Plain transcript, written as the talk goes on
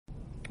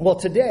Well,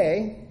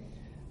 today,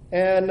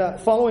 and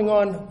following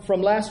on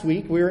from last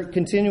week, we're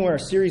continuing our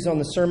series on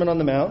the Sermon on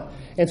the Mount.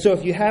 And so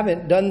if you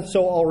haven't done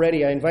so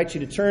already, I invite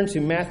you to turn to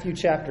Matthew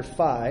chapter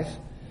 5.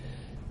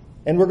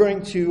 And we're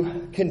going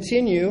to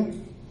continue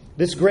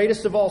this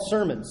greatest of all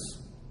sermons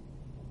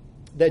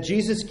that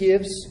Jesus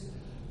gave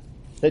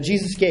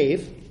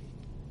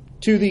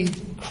to the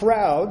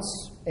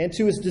crowds and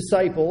to his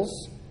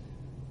disciples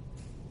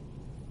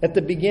at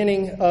the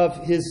beginning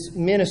of his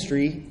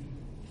ministry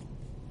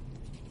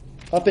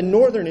up in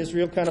northern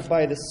Israel, kind of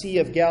by the Sea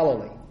of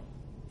Galilee.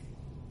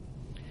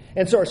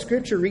 And so our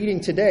scripture reading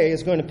today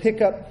is going to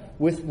pick up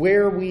with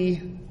where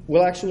we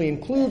will actually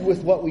include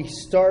with what we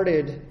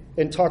started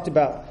and talked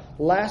about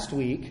last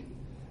week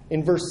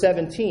in verse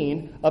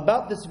 17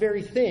 about this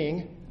very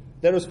thing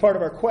that was part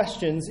of our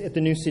questions at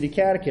the New City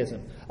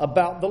Catechism,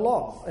 about the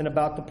law and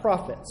about the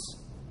prophets.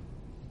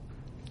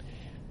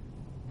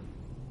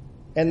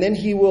 And then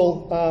he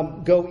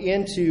will go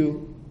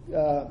into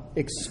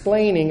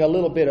explaining a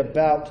little bit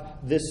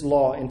about this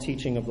law and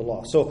teaching of the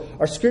law. So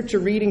our scripture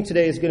reading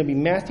today is going to be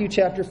Matthew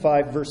chapter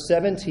 5, verse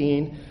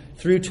 17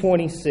 through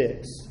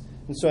 26.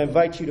 And so I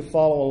invite you to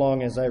follow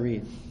along as I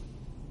read.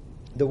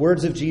 The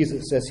words of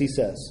Jesus as he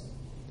says,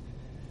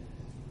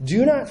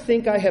 "Do not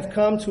think I have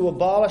come to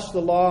abolish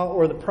the law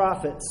or the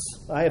prophets.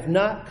 I have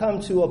not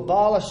come to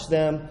abolish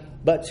them,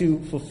 but to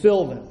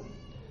fulfill them.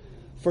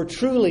 For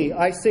truly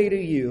I say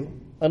to you,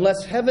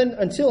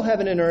 until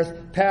heaven and earth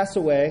pass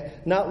away,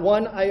 not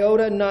one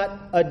iota,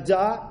 not a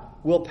dot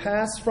will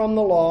pass from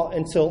the law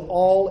until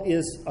all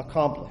is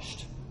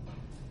accomplished.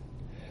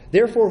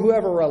 Therefore,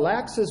 whoever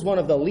relaxes one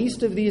of the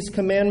least of these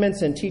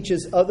commandments and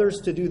teaches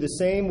others to do the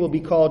same will be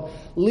called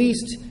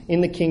least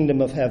in the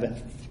kingdom of heaven.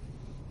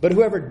 But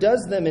whoever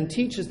does them and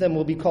teaches them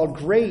will be called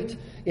great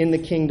in the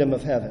kingdom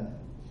of heaven.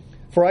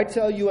 For I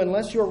tell you,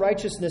 unless your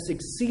righteousness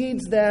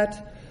exceeds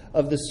that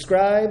of the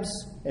scribes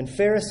and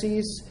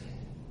Pharisees,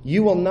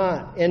 you will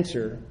not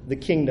enter the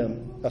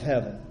kingdom of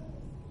heaven.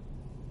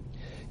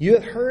 You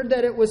have heard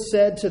that it was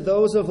said to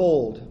those of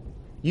old,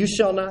 'You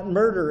shall not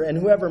murder, and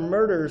whoever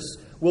murders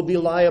will be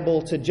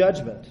liable to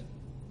judgment.'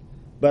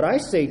 But I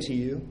say to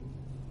you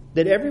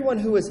that everyone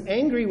who is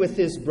angry with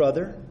his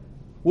brother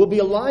will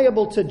be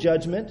liable to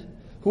judgment.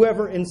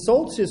 Whoever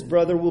insults his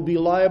brother will be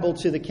liable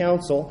to the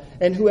council,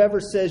 and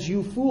whoever says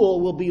 'you fool'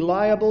 will be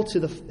liable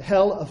to the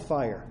hell of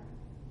fire.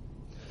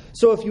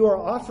 So if you are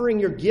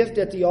offering your gift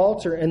at the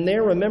altar and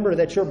there remember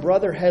that your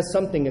brother has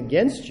something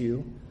against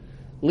you,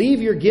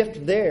 leave your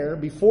gift there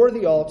before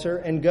the altar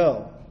and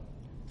go.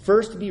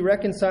 First be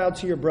reconciled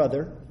to your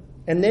brother,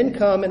 and then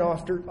come and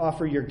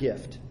offer your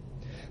gift.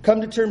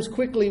 Come to terms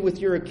quickly with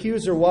your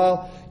accuser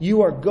while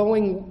you are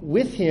going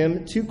with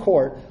him to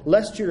court,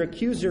 lest your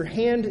accuser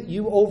hand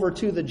you over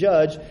to the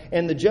judge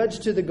and the judge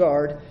to the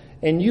guard,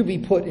 and you be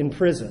put in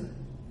prison.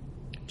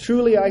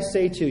 Truly I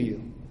say to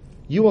you,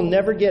 you will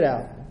never get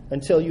out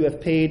until you have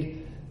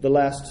paid the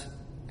last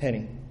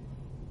penny."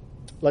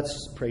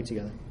 Let's pray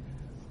together.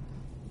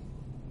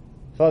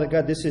 Father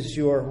God, this is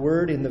your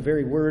word in the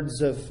very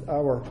words of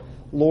our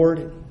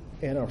Lord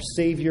and our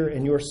Savior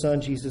and your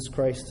Son, Jesus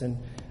Christ. And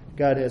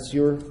God, as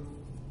your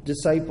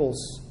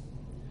disciples,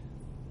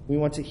 we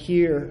want to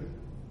hear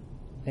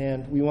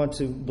and we want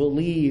to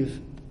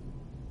believe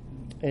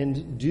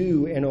and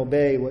do and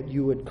obey what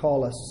you would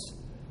call us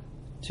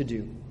to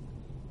do.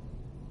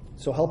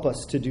 So help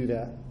us to do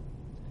that.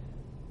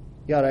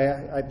 God,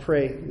 I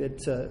pray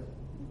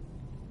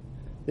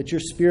that your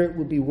Spirit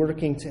will be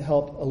working to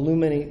help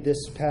illuminate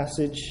this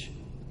passage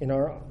in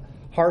our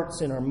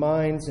hearts, in our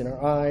minds, in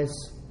our eyes.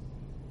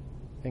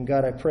 And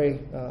God, I pray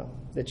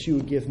that you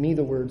would give me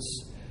the words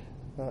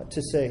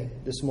to say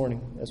this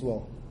morning as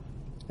well.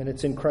 And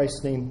it's in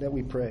Christ's name that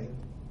we pray.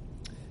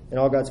 And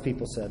all God's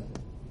people said,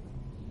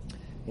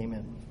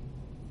 amen.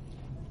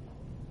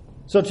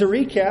 So to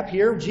recap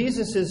here,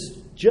 Jesus has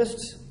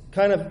just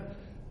kind of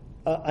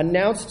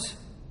announced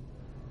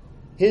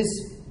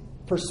his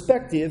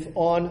perspective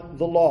on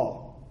the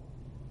law.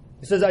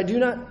 He says, "I do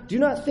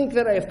not think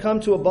that I have come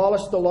to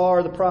abolish the law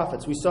or the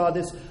prophets." We saw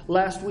this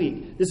last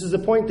week. This is a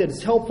point that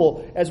is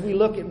helpful as we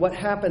look at what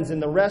happens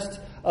in the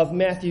rest of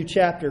Matthew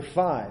chapter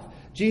 5.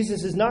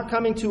 Jesus is not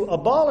coming to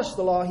abolish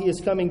the law. He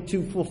is coming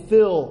to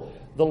fulfill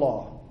the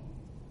law.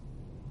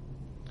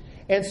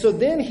 And so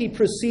then he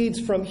proceeds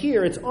from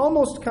here. It's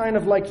almost kind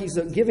of like he's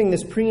giving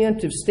this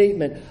preemptive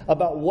statement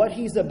about what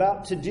he's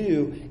about to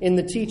do in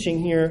the teaching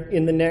here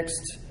in the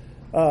next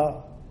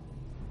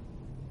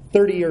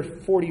 30 or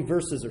 40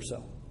 verses or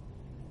so.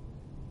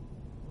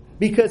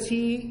 Because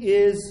he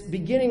is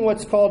beginning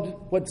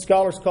what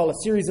scholars call a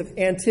series of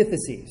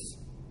antitheses.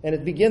 And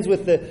it begins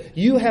with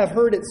 "you have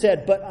heard it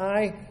said, but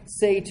I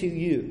say to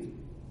you."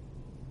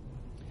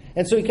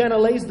 And so he kind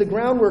of lays the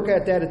groundwork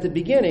at that at the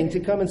beginning to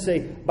come and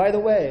say, by the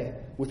way,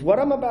 with what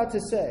I'm about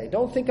to say,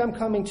 don't think I'm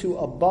coming to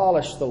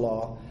abolish the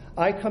law.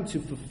 I come to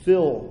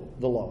fulfill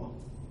the law.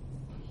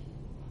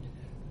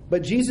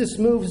 But Jesus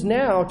moves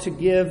now to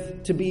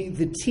be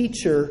the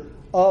teacher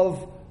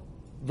of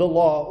the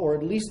law, or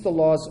at least the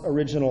law's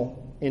original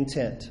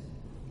intent.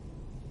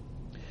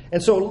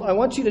 And so I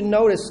want you to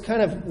notice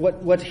kind of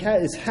what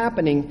is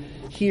happening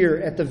here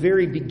at the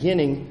very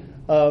beginning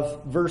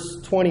of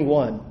verse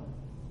 21.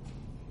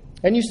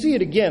 And you see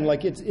it again,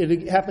 like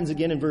it happens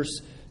again in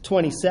verse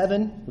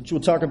 27, which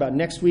we'll talk about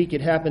next week.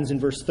 It happens in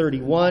verse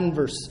 31,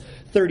 verse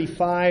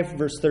 35,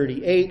 verse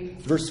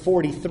 38, verse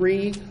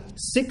 43.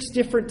 6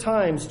 different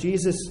times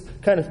Jesus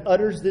kind of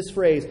utters this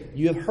phrase,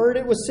 "You have heard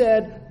it was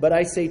said, but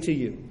I say to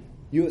you.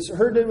 You have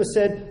heard it was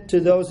said to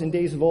those in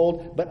days of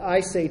old, but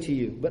I say to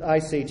you, but I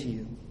say to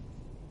you."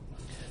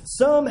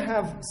 Some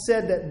have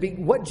said that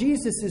what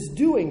Jesus is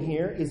doing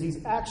here is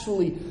he's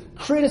actually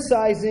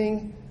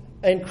criticizing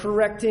and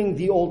correcting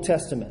the Old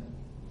Testament.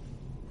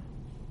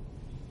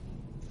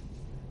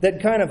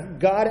 That kind of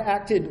God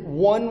acted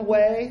one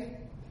way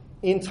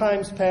in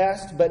times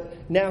past, but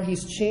now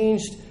he's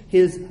changed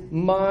his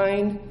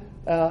mind,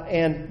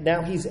 and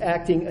now he's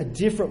acting a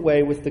different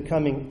way with the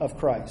coming of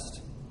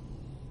Christ.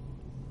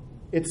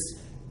 It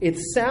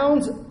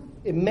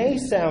may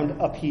sound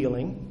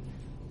appealing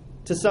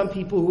to some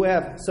people who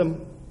have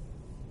some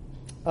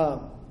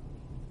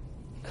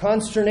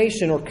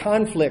consternation or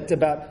conflict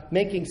about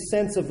making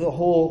sense of the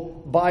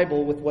whole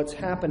Bible with what's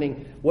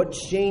happening, what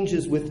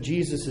changes with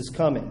Jesus'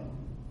 coming.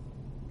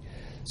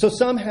 So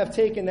some have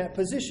taken that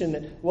position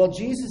that, well,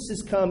 Jesus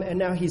has come and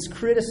now he's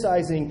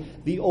criticizing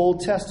the Old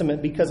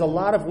Testament, because a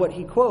lot of what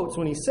he quotes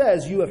when he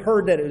says, "You have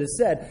heard that it is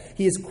said,"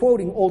 he is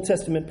quoting Old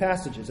Testament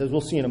passages, as we'll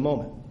see in a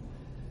moment.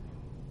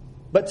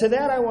 But to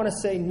that I want to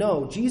say,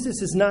 no,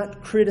 Jesus is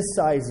not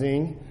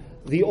criticizing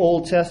the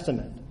Old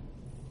Testament.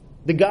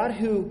 The God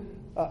who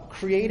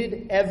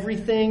created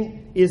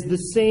everything is the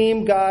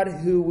same God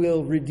who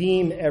will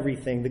redeem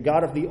everything. The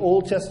God of the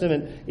Old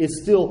Testament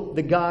is still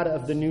the God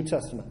of the New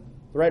Testament.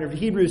 The writer of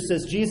Hebrews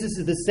says Jesus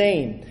is the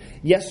same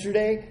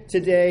yesterday,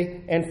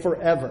 today, and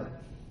forever.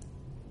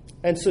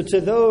 And so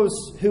to those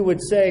who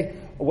would say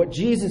what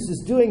Jesus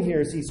is doing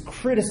here is he's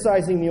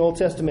criticizing the Old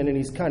Testament and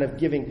he's kind of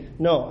giving,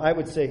 no, I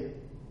would say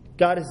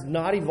God has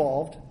not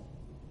evolved.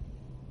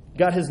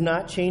 God has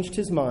not changed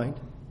his mind.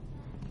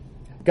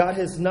 God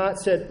has not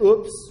said,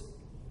 oops,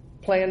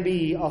 plan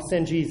B, I'll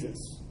send Jesus.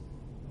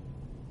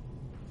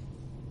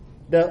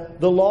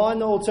 The law in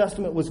the Old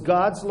Testament was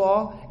God's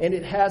law, and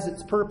it has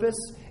its purpose.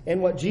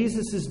 And what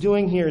Jesus is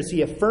doing here is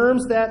he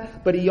affirms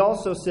that, but he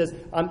also says,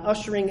 I'm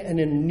ushering in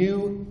a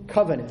new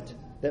covenant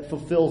that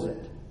fulfills it.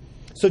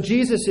 So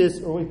Jesus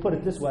is, or we put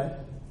it this way,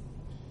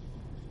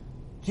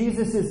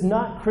 Jesus is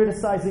not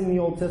criticizing the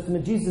Old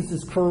Testament. Jesus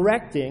is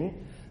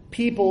correcting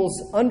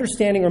people's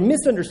understanding or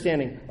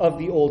misunderstanding of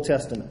the Old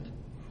Testament.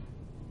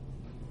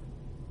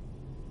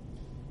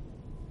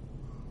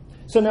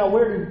 So now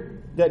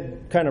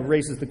that kind of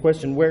raises the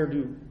question, where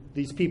do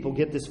these people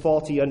get this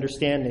faulty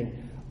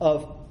understanding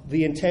of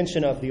the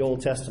intention of the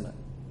Old Testament?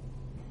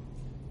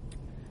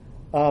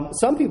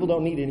 Some people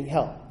don't need any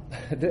help.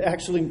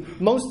 Actually,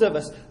 most of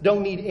us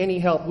don't need any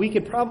help. We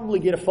could probably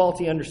get a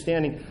faulty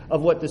understanding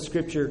of what the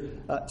Scripture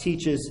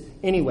teaches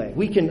anyway.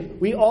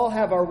 We all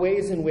have our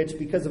ways in which,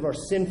 because of our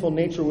sinful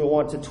nature, we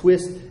want to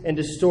twist and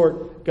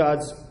distort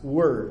God's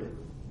Word.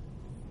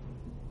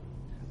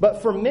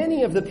 But for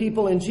many of the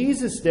people in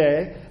Jesus'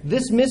 day,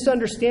 this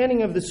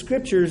misunderstanding of the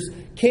Scriptures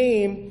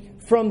came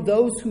from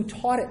those who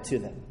taught it to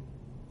them.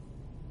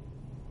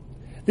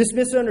 This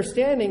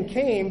misunderstanding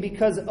came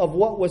because of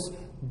what was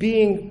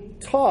being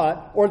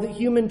taught, or the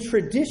human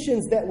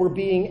traditions that were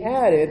being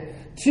added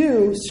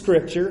to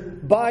Scripture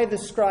by the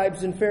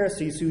scribes and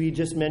Pharisees, who he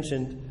just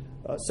mentioned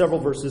several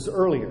verses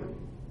earlier.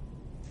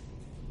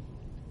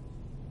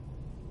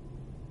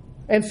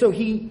 And so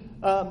he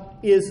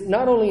is,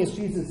 not only is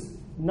Jesus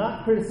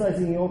not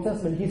criticizing the Old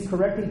Testament, he's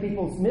correcting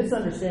people's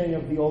misunderstanding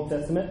of the Old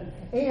Testament,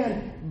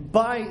 and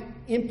by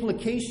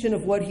implication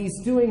of what he's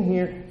doing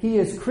here, he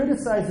is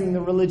criticizing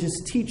the religious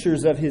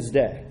teachers of his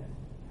day.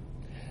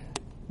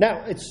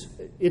 Now,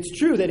 it's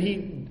true that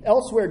he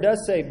elsewhere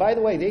does say, by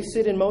the way, they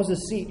sit in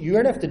Moses' seat. You're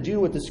going to have to do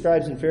what the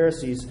scribes and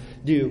Pharisees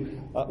do,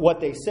 what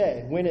they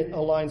say, when it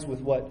aligns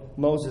with what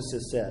Moses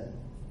has said.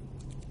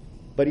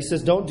 But he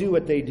says, don't do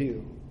what they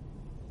do,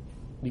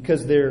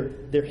 because they're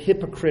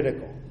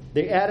hypocritical.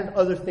 They added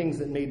other things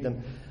that made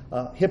them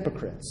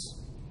hypocrites.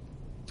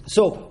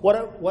 So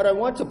what I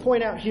want to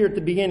point out here at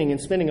the beginning,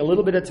 and spending a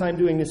little bit of time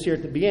doing this here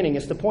at the beginning,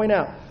 is to point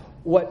out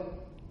what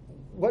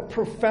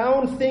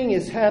profound thing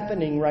is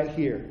happening right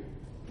here.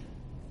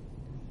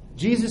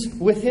 Jesus,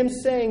 with him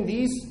saying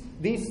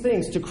these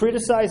things, to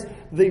criticize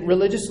the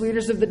religious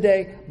leaders of the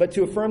day, but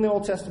to affirm the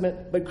Old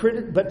Testament,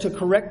 but to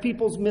correct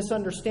people's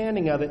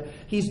misunderstanding of it,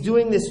 he's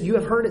doing this, you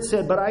have heard it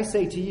said, but I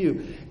say to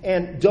you.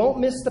 And don't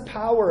miss the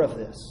power of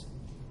this.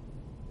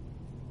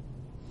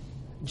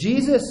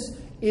 Jesus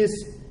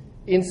is,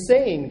 in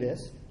saying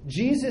this,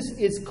 Jesus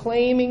is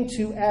claiming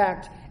to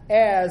act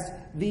as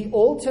the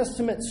Old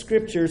Testament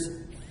Scriptures'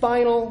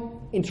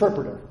 final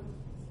interpreter.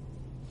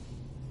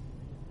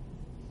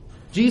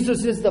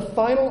 Jesus is the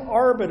final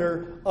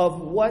arbiter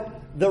of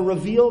what the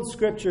revealed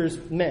Scriptures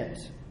meant.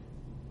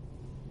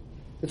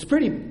 It's a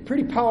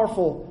pretty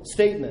powerful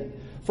statement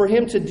for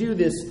him to do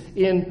this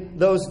in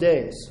those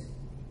days.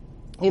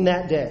 in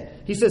that day.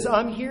 He says,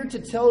 I'm here to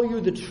tell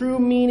you the true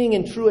meaning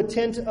and true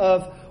intent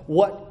of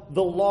what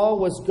the law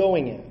was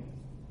going in.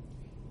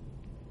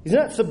 He's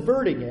not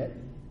subverting it.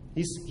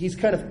 He's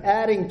kind of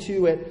adding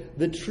to it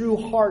the true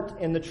heart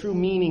and the true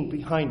meaning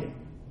behind it.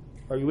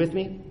 Are you with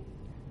me?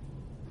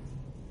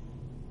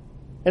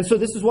 And so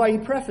this is why he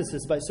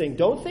prefaces by saying,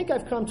 don't think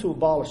I've come to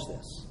abolish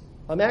this.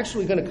 I'm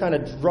actually going to kind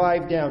of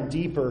drive down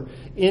deeper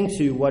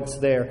into what's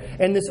there.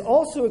 And this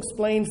also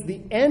explains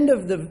the end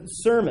of the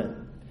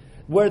sermon,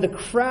 where the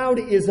crowd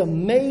is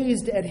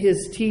amazed at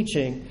his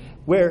teaching,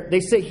 where they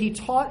say he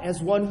taught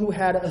as one who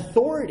had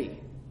authority,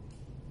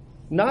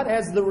 not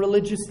as the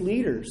religious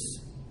leaders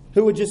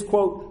who would just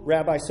quote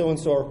Rabbi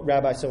so-and-so,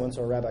 Rabbi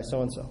so-and-so, Rabbi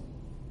so-and-so.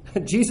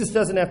 Jesus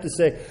doesn't have to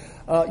say,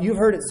 you've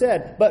heard it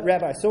said, but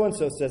Rabbi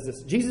so-and-so says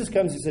this. Jesus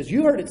comes and says,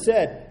 you heard it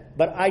said,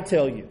 but I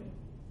tell you.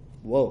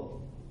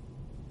 Whoa.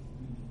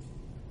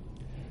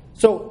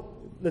 So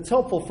it's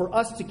helpful for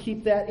us to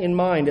keep that in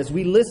mind as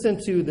we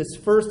listen to this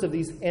first of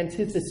these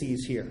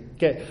antitheses here.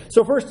 Okay,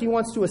 so first he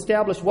wants to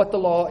establish what the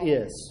law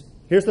is.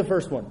 Here's the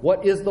first one.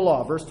 What is the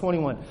law? Verse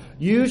 21.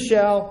 You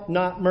shall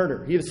not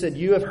murder. He has said,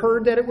 you have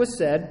heard that it was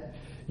said,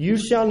 you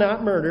shall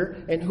not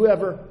murder, and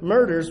whoever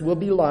murders will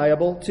be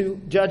liable to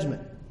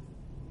judgment.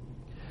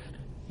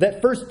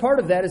 That first part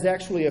of that is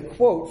actually a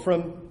quote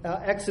from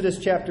Exodus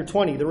chapter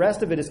 20. The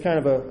rest of it is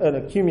kind of an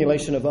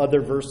accumulation of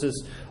other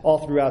verses all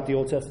throughout the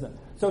Old Testament.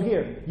 So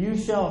here, you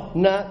shall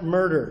not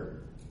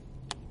murder.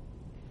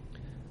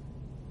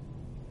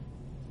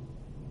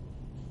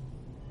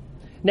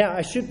 Now,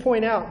 I should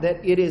point out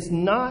that it is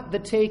not the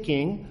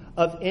taking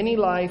of any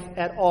life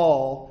at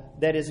all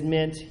that is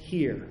meant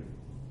here.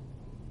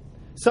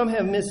 Some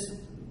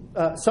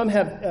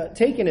have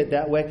taken it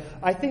that way.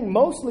 I think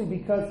mostly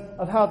because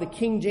of how the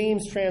King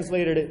James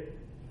translated it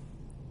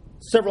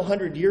several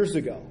hundred years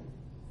ago,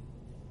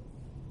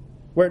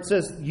 where it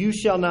says, you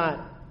shall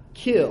not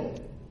kill.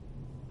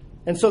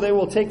 And so they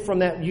will take from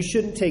that, you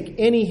shouldn't take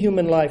any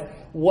human life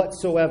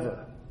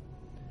whatsoever.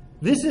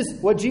 This is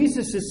what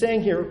Jesus is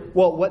saying here.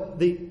 Well, what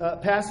the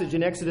passage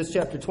in Exodus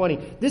chapter 20,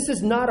 this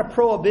is not a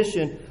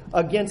prohibition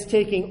against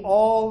taking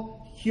all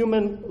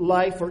human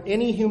life or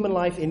any human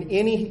life in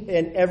any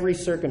and every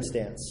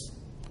circumstance.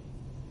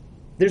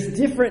 There's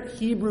different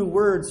Hebrew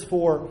words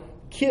for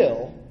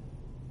kill.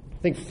 I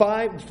think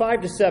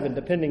five to seven,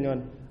 depending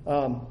on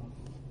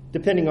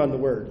the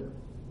word.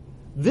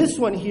 This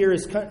one here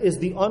is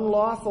the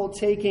unlawful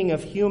taking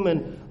of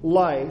human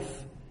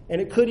life, and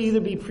it could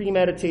either be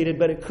premeditated,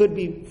 but it could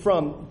be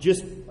from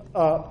just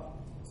utter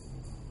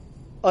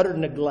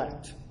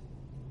neglect.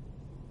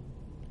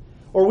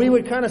 Or we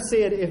would kind of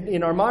say it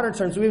in our modern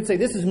terms, we would say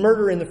this is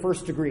murder in the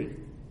first degree.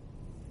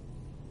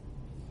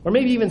 Or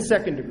maybe even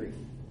second degree.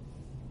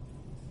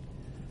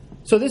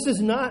 So this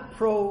is not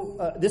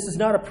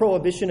a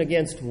prohibition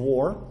against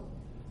war.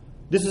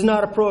 This is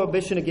not a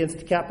prohibition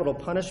against capital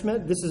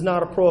punishment. This is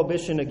not a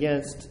prohibition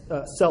against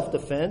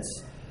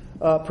self-defense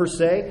per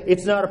se.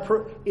 It's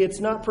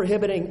not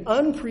prohibiting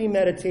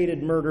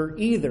unpremeditated murder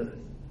either,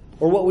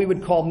 or what we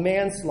would call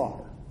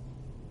manslaughter.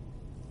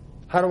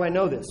 How do I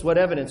know this? What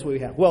evidence will we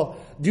have? Well,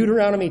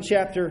 Deuteronomy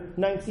chapter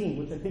 19,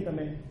 which I think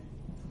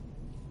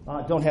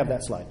don't have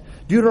that slide.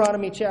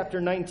 Deuteronomy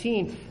chapter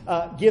 19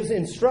 gives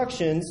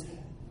instructions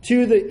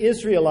to the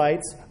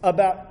Israelites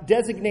about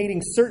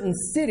designating certain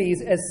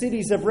cities as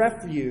cities of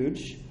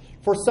refuge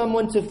for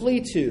someone to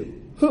flee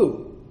to.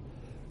 Who?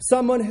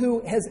 Someone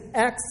who has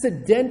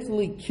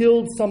accidentally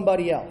killed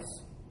somebody else.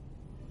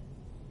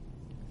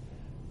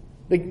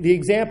 The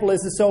example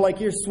is so like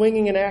you're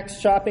swinging an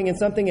axe, chopping in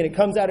something, and it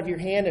comes out of your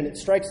hand and it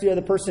strikes the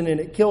other person and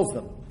it kills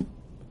them.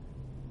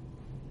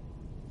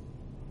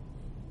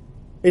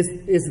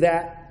 Is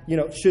that,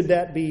 should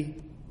that be,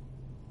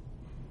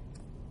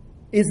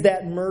 is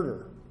that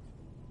murder?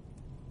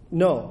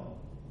 No.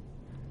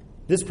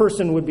 This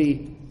person would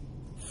be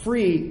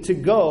free to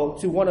go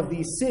to one of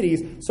these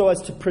cities so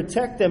as to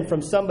protect them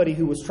from somebody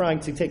who was trying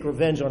to take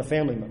revenge on a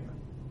family member.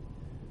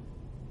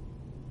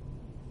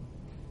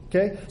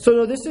 Okay? So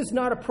no, this is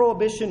not a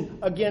prohibition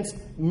against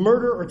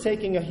murder or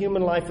taking a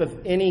human life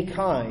of any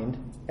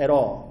kind at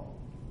all.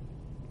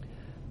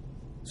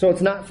 So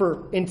it's not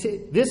for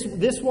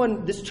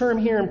this term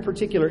here in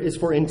particular is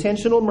for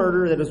intentional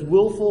murder that is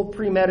willful,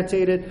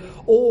 premeditated,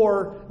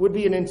 or would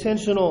be an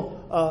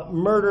intentional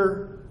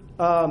murder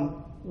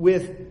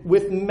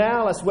with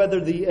malice,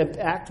 whether the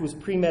act was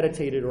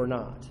premeditated or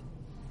not,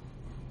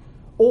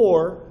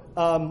 or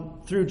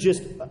through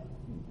just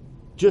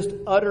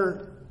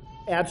utter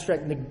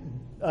abstract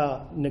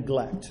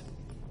neglect.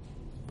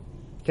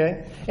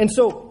 Okay? And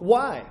so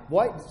why?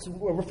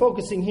 We're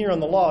focusing here on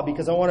the law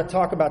because I want to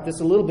talk about this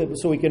a little bit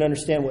so we can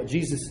understand what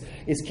Jesus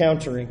is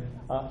countering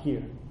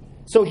here.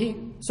 So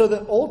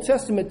the Old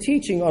Testament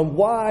teaching on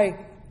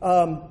why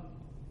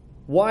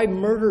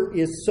murder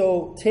is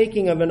so,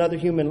 taking of another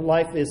human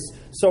life is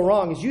so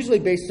wrong is usually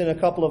based in a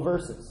couple of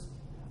verses.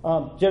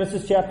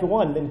 Genesis chapter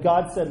 1, then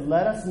God said,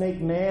 let us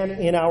make man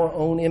in our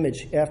own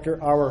image,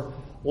 after our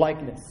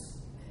likeness.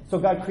 So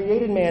God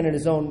created man in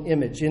his own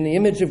image. In the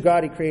image of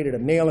God, he created a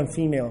male and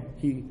female.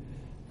 He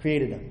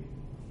Created them.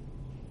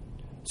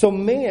 So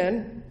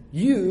man,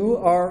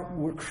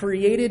 were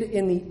created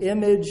in the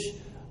image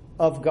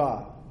of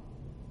God.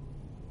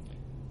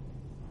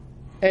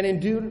 And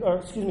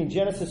in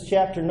Genesis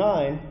chapter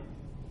 9,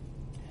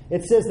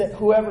 it says that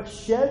whoever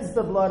sheds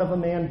the blood of a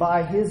man,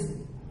 by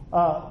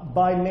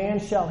man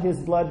shall his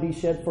blood be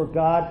shed, for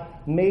God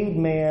made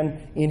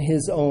man in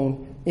his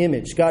own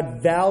image.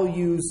 God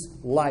values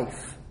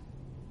life,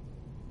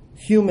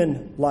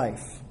 human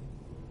life.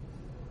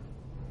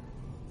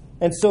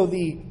 And so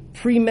the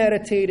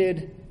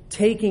premeditated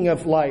taking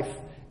of life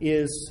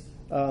is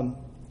the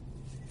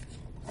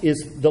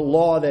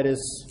law that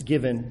is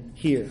given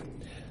here.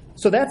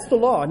 So that's the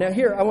law. Now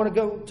here, I want to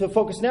go to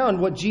focus now on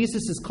what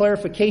Jesus'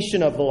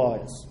 clarification of the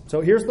law is. So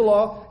here's the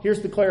law.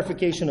 Here's the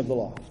clarification of the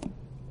law.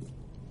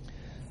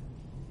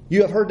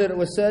 You have heard that it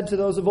was said to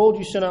those of old,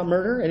 you shall not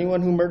murder.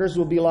 Anyone who murders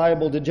will be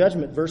liable to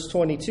judgment. Verse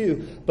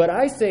 22. But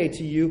I say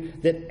to you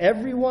that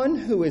everyone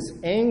who is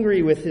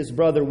angry with his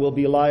brother will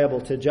be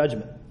liable to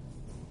judgment.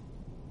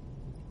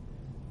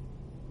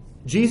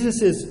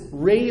 Jesus is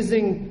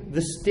raising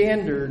the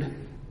standard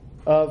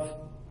of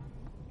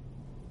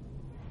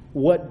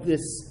what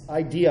this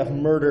idea of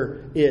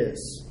murder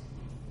is.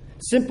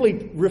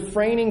 Simply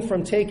refraining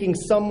from taking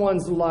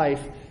someone's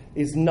life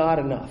is not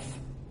enough,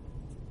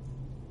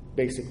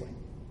 basically.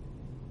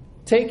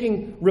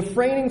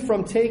 Refraining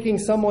from taking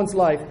someone's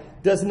life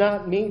does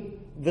not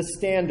meet the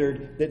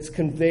standard that's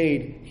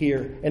conveyed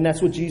here, and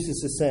that's what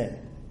Jesus is saying.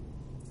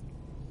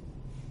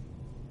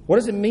 What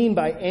does it mean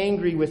by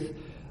angry with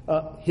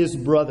his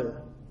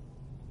brother?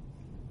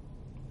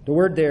 The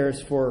word there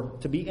is for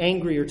to be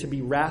angry or to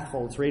be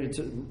wrathful. It's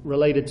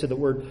related to the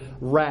word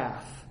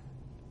wrath.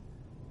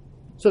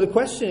 So the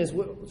question is,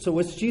 so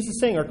what's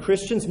Jesus saying? Are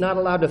Christians not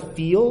allowed to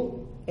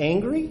feel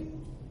angry?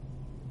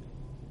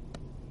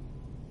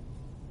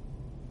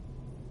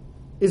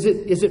 Is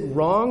it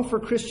wrong for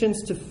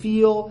Christians to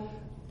feel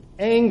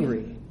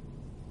angry?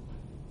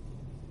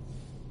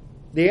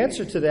 The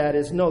answer to that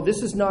is no,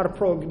 this is not a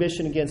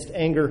prohibition against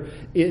anger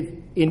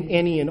in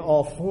any and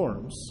all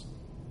forms.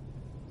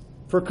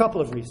 For a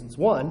couple of reasons.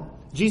 One,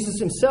 Jesus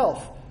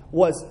himself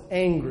was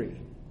angry.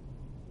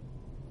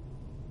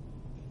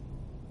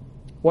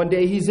 One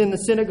day he's in the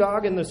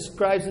synagogue and the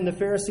scribes and the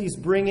Pharisees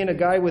bring in a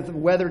guy with a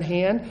weathered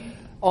hand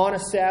on a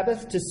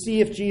Sabbath to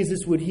see if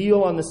Jesus would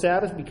heal on the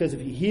Sabbath, because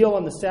if you heal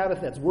on the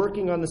Sabbath, that's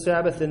working on the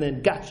Sabbath, and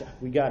then gotcha,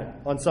 we got it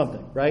on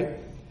something, right?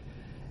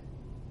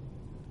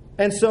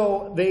 And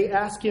so they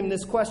ask him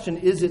this question,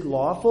 is it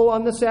lawful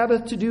on the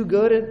Sabbath to do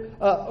good?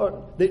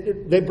 Or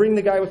they bring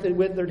the guy with the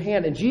withered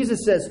hand. And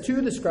Jesus says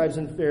to the scribes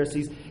and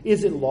Pharisees,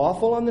 is it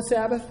lawful on the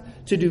Sabbath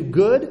to do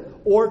good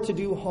or to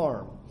do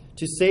harm?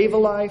 To save a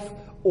life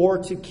or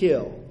to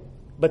kill?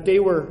 But they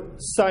were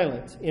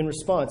silent in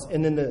response.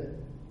 And then the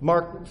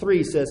Mark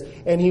 3 says,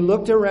 and he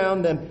looked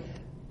around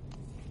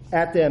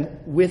at them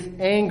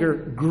with anger,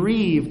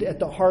 grieved at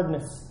the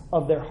hardness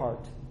of their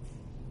heart.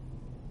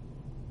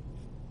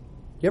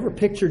 You ever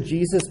picture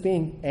Jesus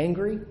being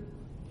angry?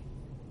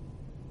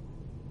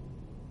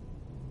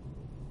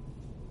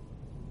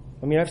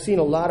 I mean, I've seen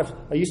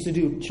I used to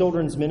do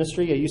children's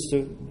ministry. I used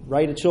to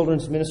write a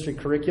children's ministry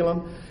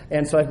curriculum.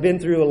 And so I've been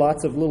through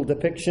lots of little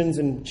depictions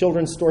in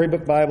children's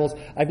storybook Bibles.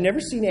 I've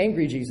never seen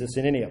angry Jesus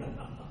in any of them,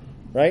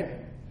 right?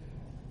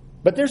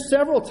 But there's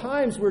several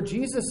times where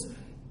Jesus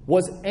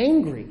was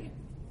angry.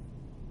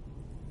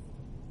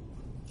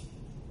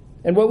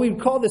 And what we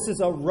would call this is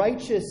a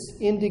righteous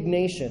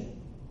indignation.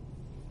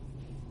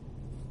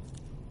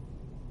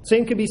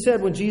 Same could be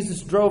said when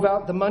Jesus drove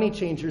out the money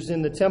changers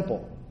in the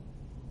temple.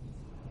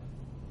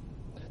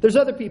 There's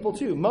other people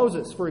too.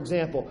 Moses, for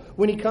example,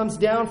 when he comes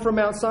down from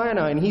Mount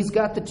Sinai and he's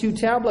got the 2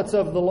 tablets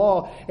of the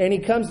law, and he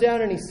comes down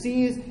and he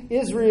sees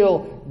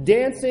Israel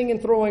dancing and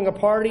throwing a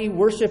party,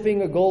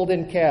 worshiping a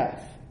golden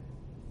calf.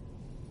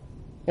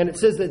 And it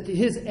says that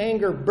his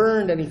anger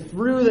burned and he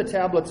threw the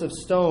tablets of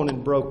stone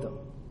and broke them.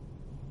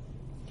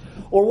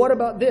 Or what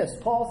about this?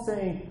 Paul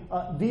saying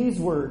these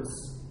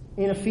words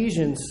in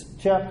Ephesians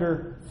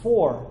chapter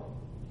 4.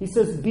 He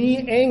says, be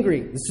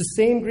angry. It's the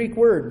same Greek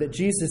word that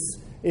Jesus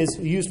is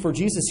used for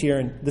Jesus here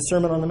in the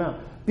Sermon on the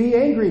Mount. Be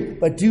angry,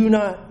 but do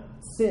not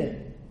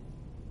sin.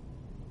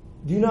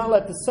 Do not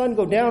let the sun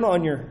go down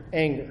on your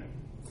anger.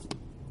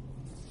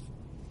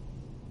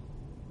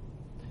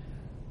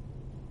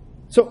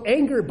 So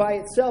anger by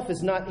itself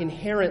is not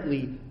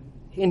inherently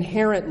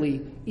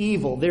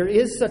evil. There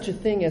is such a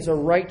thing as a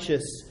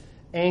righteous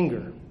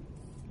anger.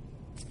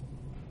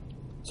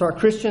 So are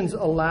Christians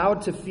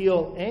allowed to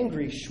feel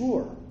angry?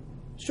 Sure.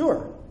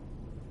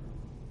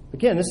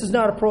 Again, this is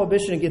not a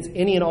prohibition against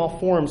any and all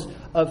forms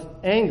of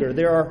anger.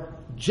 There are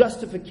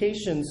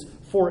justifications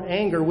for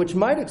anger, which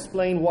might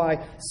explain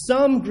why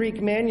some Greek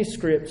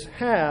manuscripts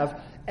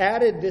have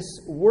added this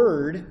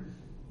word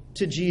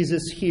to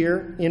Jesus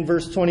here in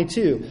verse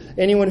 22.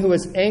 Anyone who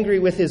is angry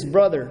with his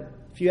brother.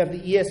 If you have the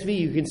ESV,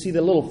 you can see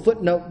the little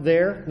footnote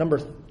there. Number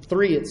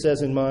 3, it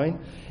says in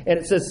mine. And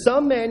it says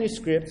some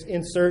manuscripts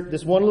insert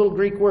this one little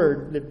Greek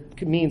word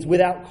that means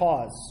without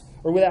cause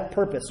or without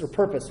purpose or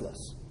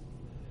purposeless.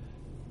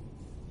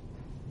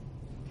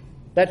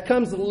 That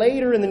comes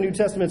later in the New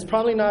Testament. It's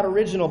probably not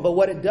original, but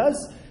what it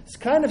does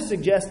kind of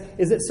suggest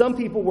is that some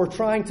people were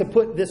trying to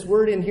put this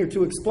word in here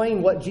to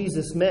explain what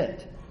Jesus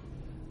meant,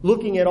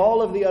 looking at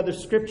all of the other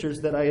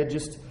scriptures that I had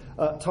just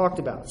talked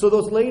about. So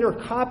those later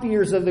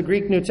copiers of the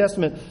Greek New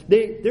Testament,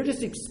 they're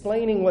just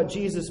explaining what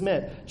Jesus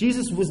meant.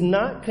 Jesus was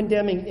not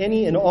condemning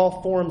any and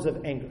all forms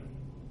of anger.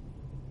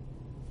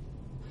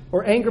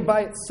 Or anger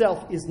by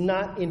itself is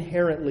not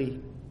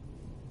inherently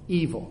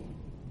evil.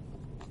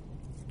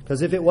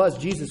 Because if it was,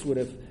 Jesus would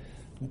have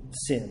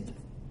sinned.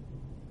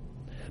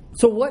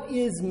 So what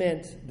is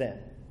meant then?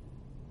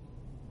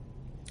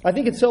 I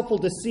think it's helpful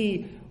to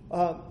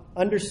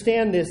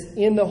understand this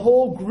in the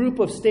whole group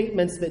of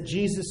statements that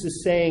Jesus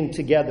is saying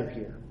together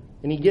here.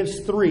 And he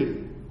gives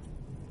 3.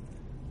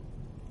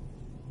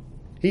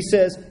 He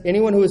says,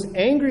 anyone who is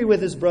angry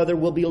with his brother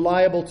will be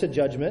liable to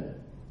judgment.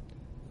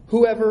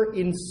 Whoever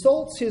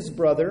insults his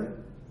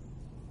brother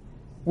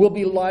will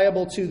be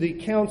liable to the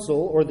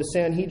council or the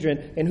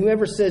Sanhedrin. And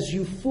whoever says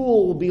you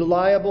fool will be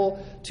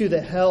liable to the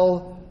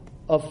hell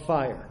of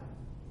fire.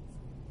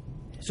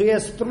 So he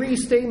has 3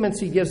 statements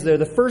he gives there.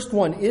 The first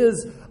one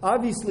is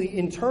obviously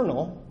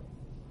internal.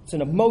 It's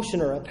an emotion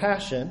or a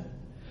passion.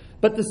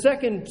 But the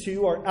second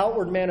 2 are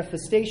outward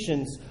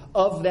manifestations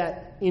of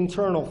that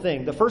internal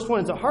thing. The first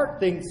one is a heart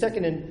thing.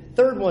 Second and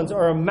third ones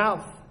are a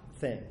mouth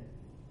thing.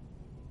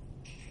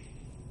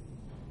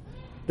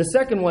 The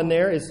second one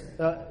there is,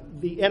 the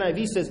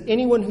NIV says,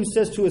 anyone who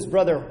says to his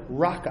brother,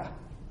 raka,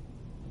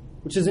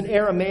 which is an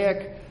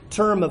Aramaic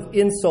term of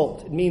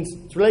insult. It means,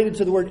 it's related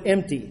to the word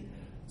empty.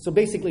 So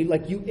basically,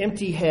 like you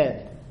empty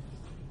head.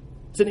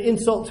 It's an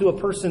insult to a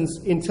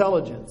person's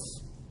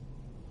intelligence.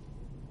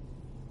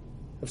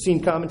 I've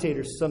seen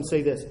commentators, some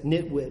say this,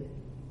 nitwit,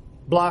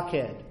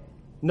 blockhead,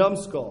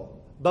 numbskull,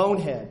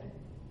 bonehead,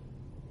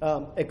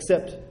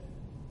 except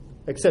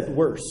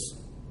worse.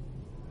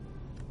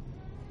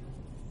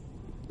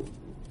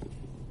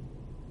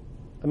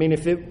 I mean,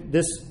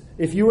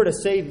 if you were to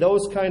say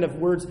those kind of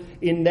words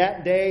in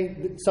that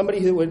day,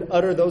 somebody who would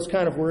utter those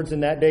kind of words in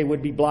that day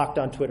would be blocked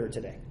on Twitter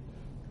today.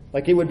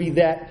 Like it would be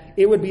that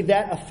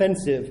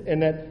offensive,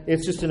 and that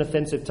it's just an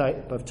offensive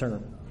type of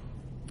term.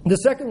 The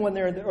second one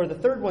there, or the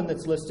third one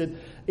that's listed,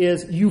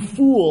 is you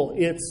fool.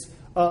 It's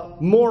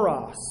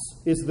moros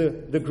is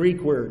the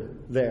Greek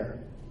word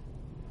there.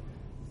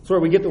 That's where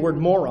we get the word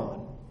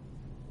moron.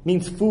 It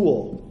means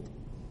fool.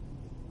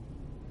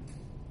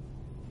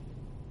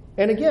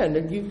 And again,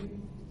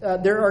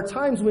 there are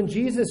times when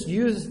Jesus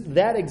used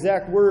that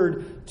exact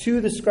word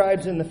to the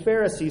scribes and the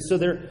Pharisees. So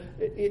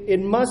it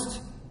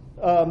must...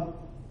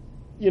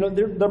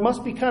 there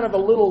must be kind of a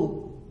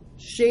little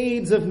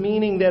shades of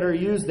meaning that are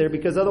used there,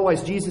 because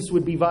otherwise Jesus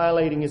would be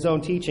violating his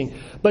own teaching.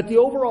 But the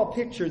overall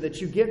picture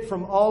that you get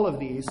from all of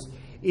these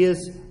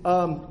is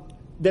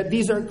that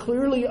these are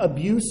clearly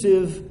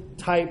abusive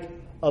type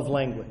of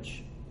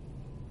language.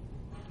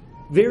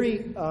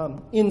 Very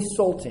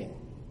insulting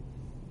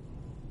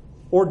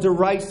or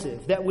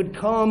derisive, that would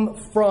come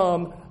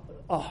from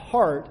a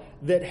heart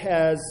that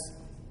has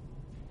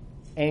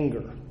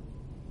anger.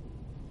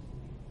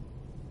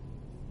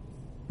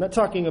 I'm not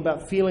talking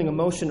about feeling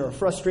emotion or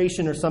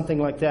frustration or something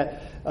like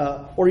that,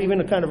 or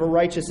even a kind of a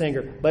righteous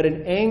anger, but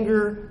an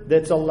anger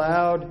that's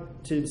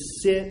allowed to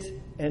sit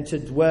and to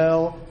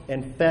dwell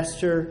and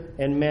fester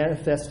and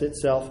manifest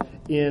itself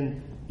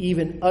in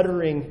even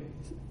uttering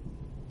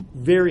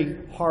very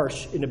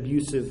harsh and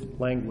abusive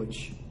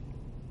language.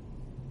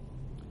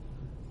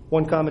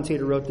 One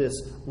commentator wrote this: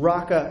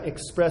 Raka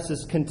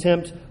expresses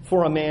contempt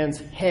for a man's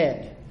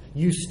head.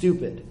 You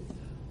stupid.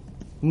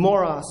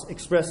 Moros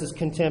expresses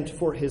contempt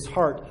for his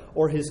heart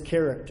or his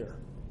character.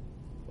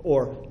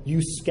 Or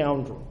you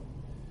scoundrel.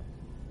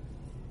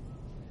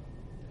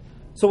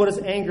 So what does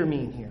anger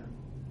mean here?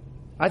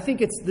 I think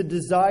it's the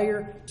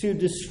desire to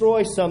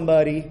destroy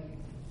somebody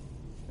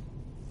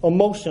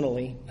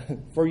emotionally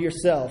for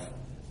yourself,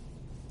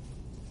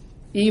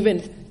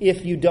 even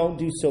if you don't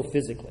do so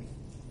physically.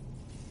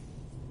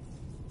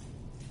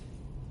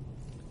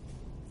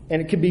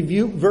 And it can be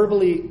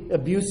verbally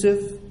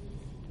abusive,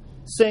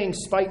 saying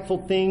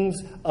spiteful things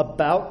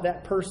about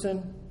that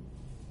person.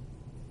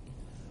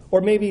 Or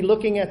maybe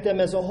looking at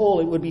them as a whole,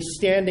 it would be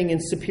standing in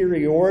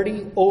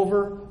superiority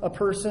over a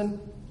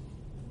person.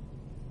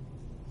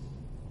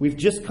 We've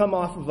just come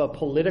off of a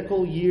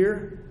political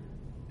year,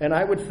 and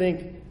I would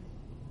think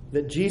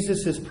that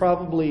Jesus is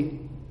probably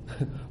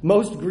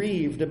most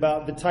grieved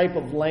about the type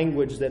of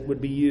language that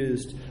would be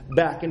used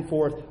back and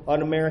forth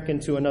on American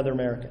to another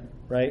American,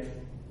 right?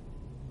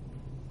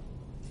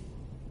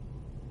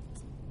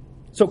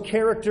 So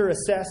character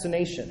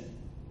assassination,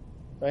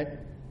 right?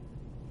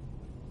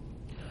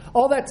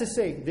 All that to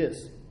say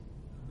this.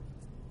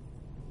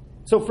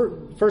 So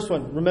first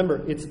one,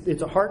 remember,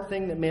 it's a heart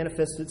thing that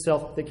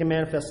can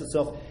manifest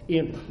itself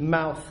in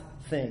mouth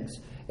things.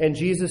 And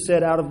Jesus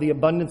said, out of the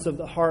abundance of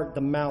the heart, the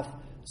mouth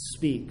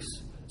speaks.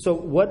 So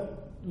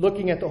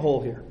looking at the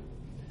whole here,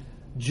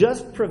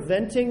 just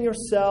preventing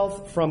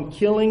yourself from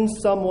killing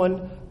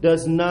someone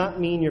does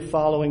not mean you're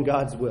following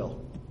God's will.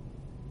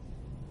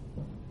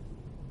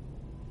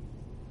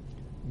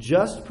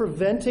 Just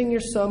preventing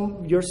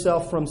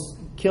yourself from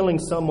killing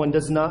someone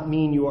does not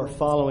mean you are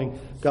following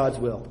God's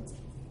will.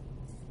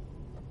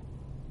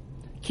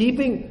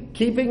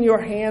 Keeping your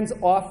hands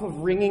off of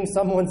wringing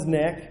someone's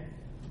neck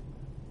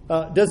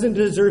doesn't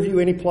deserve you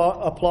any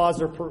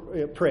applause or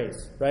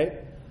praise, right?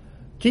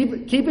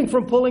 Keeping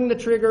from pulling the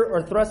trigger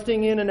or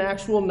thrusting in an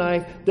actual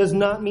knife does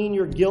not mean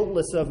you're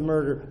guiltless of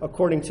murder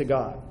according to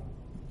God.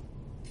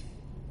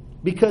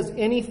 Because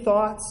any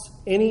thoughts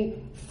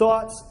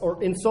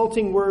or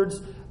insulting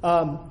words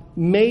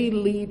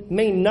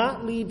may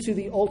not lead to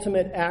the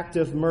ultimate act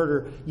of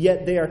murder,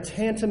 yet they are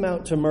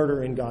tantamount to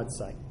murder in God's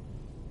sight.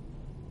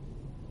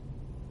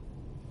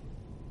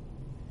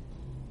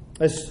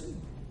 As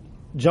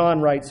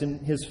John writes in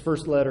his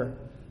first letter,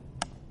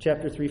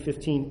 chapter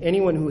 3:15,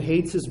 anyone who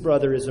hates his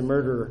brother is a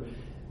murderer,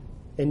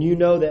 and you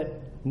know that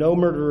no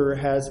murderer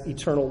has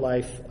eternal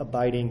life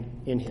abiding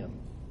in him.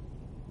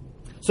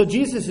 So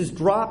Jesus is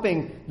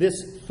dropping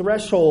this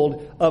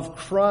threshold of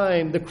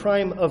crime, the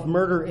crime of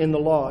murder in the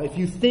law. If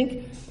you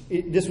think,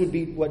 this would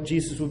be what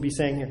Jesus would be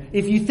saying here.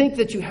 If you think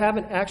that you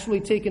haven't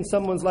actually taken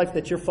someone's life,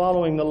 that you're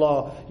following the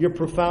law, you're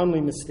profoundly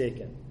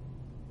mistaken.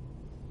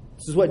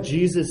 This is what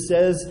Jesus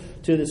says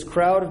to this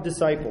crowd of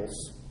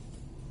disciples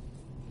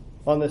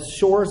on the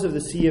shores of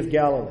the Sea of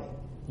Galilee.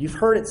 You've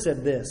heard it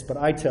said this, but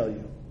I tell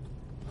you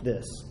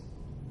this.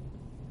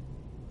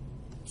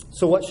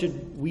 So what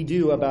should we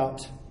do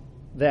about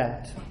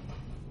that?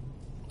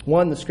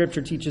 One, the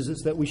scripture teaches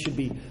us that we should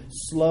be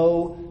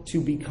slow to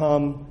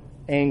become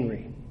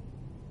angry.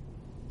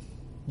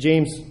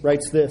 James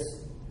writes this.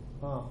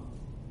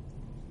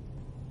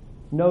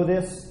 Know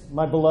this,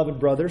 my beloved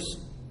brothers.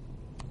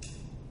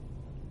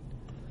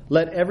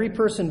 Let every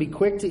person be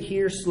quick to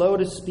hear, slow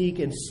to speak,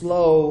 and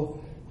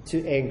slow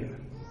to anger.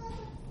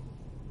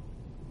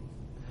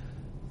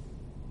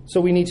 So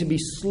we need to be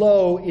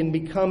slow in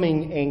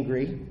becoming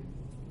angry.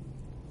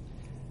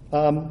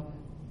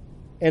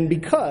 And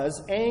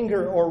because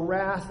anger or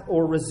wrath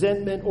or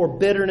resentment or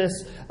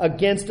bitterness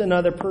against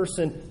another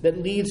person that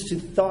leads to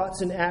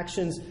thoughts and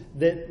actions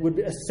that would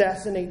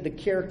assassinate the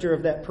character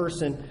of that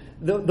person,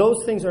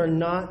 those things are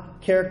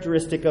not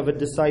characteristic of a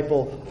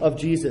disciple of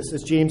Jesus.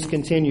 As James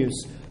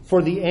continues,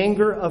 for the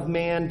anger of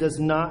man does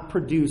not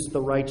produce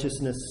the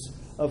righteousness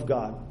of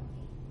God.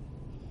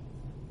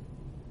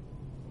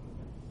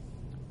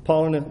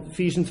 Paul in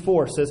Ephesians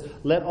 4 says,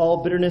 let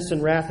all bitterness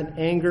and wrath and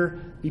anger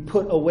be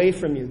put away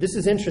from you. This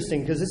is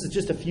interesting because this is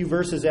just a few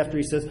verses after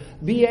he says,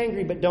 be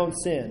angry but don't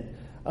sin.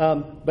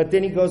 But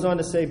then he goes on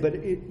to say,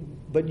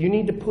 but you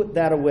need to put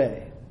that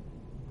away.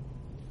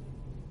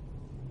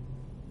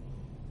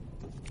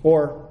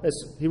 Or as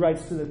he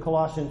writes to the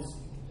Colossians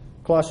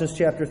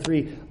chapter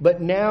 3,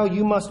 but now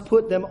you must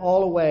put them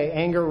all away,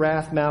 anger,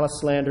 wrath, malice,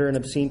 slander, and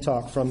obscene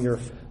talk from your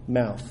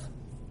mouth.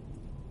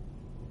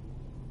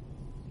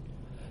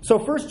 So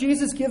first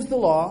Jesus gives the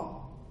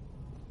law,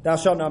 thou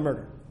shalt not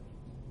murder.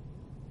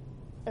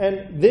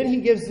 And then he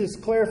gives this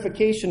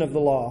clarification of the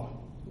law.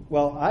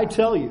 Well, I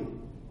tell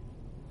you,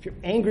 if you're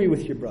angry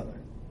with your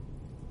brother,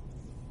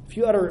 if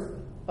you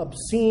utter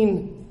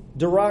obscene,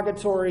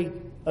 derogatory,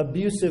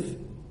 abusive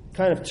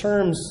kind of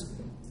terms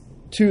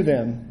to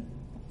them,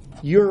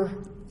 you're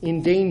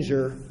in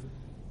danger,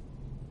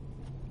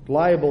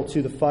 liable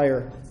to the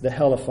fire, the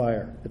hell of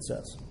fire, it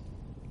says.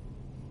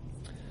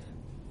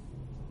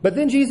 But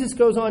then Jesus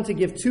goes on to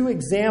give two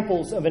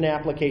examples of an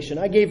application.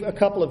 I gave a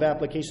couple of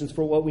applications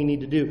for what we need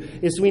to do.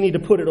 Is we need to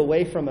put it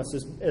away from us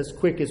as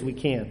quick as we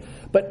can.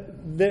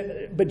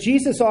 But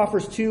Jesus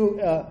offers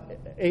two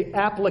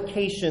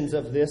applications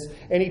of this,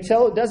 and he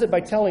does it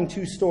by telling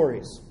two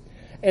stories.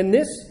 And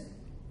this,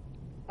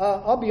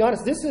 I'll be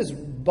honest, this has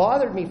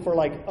bothered me for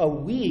like a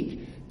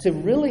week to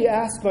really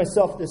ask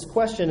myself this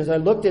question as I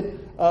looked at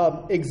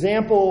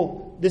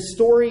this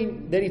story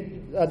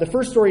that the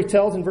first story he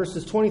tells in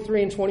verses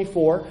 23 and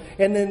 24,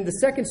 and then the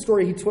second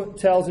story he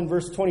tells in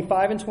verse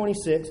 25 and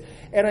 26.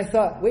 And I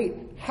thought, wait,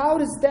 how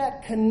does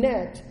that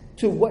connect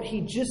to what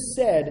he just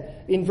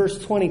said in verse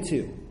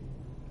 22?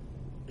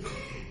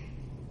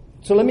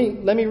 So let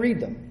me read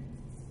them.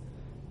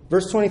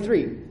 Verse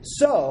 23.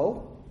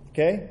 So,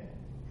 okay,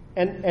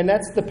 and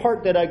that's the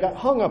part that I got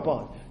hung up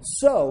on.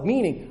 So,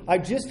 meaning, I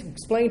just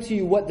explained to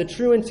you what the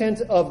true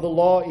intent of the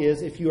law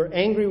is. If you are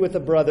angry with a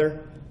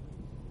brother,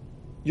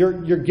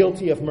 you're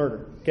guilty of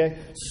murder. Okay?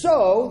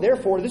 So,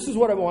 therefore, this is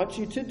what I want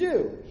you to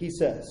do, he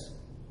says.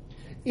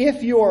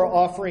 If you are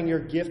offering your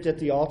gift at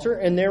the altar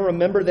and there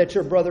remember that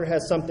your brother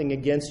has something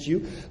against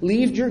you,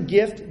 leave your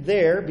gift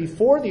there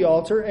before the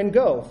altar and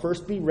go.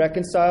 First be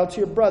reconciled to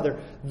your brother,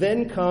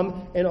 then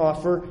come and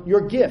offer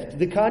your gift.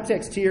 The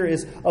context here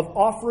is of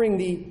offering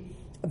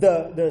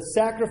the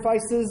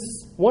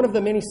sacrifices, one of the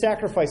many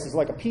sacrifices,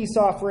 like a peace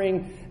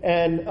offering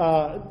and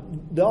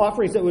the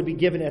offerings that would be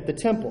given at the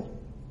temple.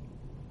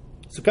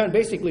 So kind of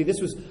basically, this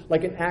was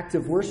like an act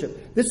of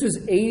worship. This was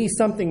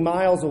 80-something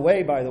miles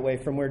away, by the way,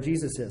 from where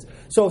Jesus is.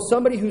 So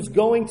somebody who's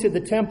going to the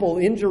temple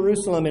in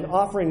Jerusalem and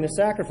offering the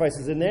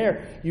sacrifices in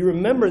there, you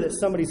remember that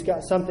somebody's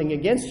got something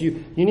against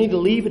you. You need to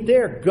leave it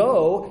there,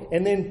 go,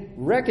 and then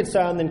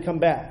reconcile, and then come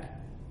back.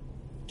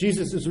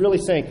 Jesus is really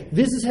saying,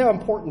 this is how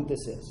important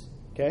this is.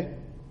 Okay?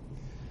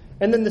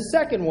 And then the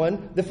second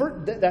one,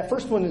 that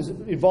first one is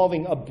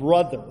involving a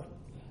brother.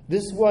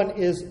 This one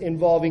is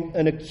involving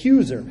an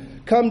accuser.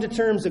 Come to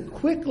terms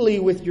quickly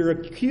with your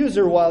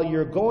accuser while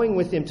you're going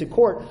with him to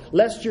court,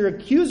 lest your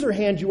accuser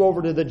hand you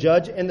over to the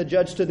judge and the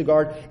judge to the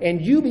guard,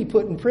 and you be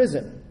put in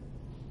prison.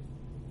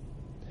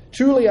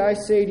 Truly I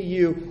say to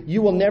you,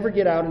 you will never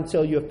get out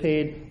until you have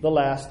paid the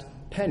last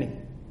penny.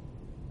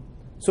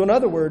 So in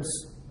other words,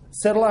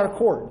 settle out of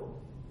court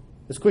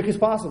as quick as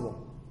possible.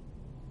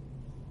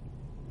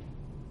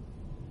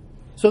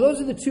 So those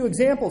are the two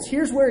examples.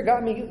 Here's where it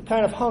got me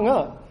kind of hung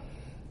up.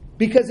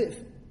 Because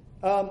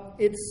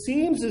it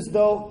seems as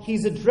though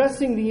he's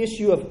addressing the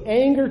issue of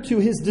anger to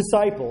his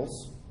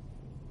disciples.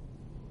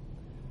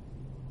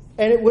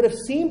 And it would have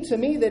seemed to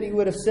me that he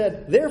would have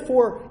said,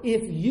 therefore,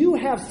 if you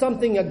have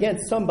something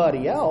against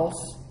somebody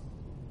else.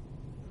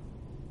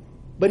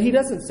 But he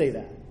doesn't say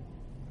that.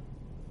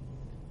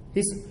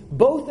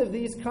 Both of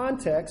these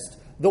contexts,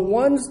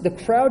 the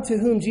crowd to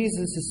whom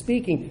Jesus is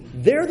speaking,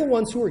 they're the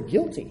ones who are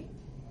guilty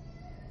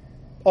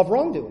of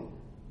wrongdoing.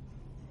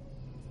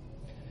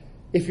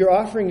 If you're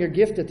offering your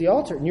gift at the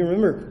altar, and you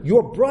remember,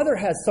 your brother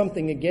has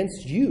something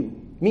against you,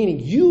 meaning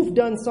you've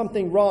done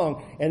something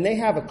wrong, and they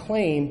have a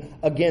claim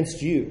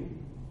against you.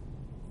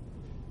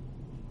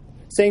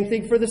 Same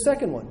thing for the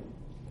second one.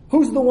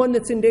 Who's the one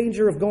that's in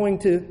danger of going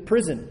to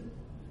prison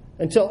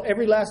until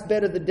every last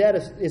bit of the debt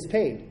is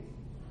paid?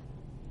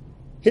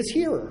 His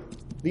hearer,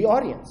 the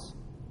audience.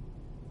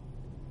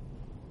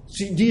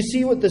 Do you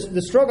see what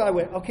the struggle? I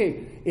went,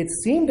 okay, it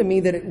seemed to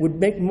me that it would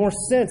make more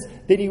sense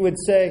that he would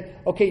say,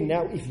 okay,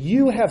 now if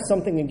you have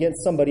something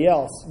against somebody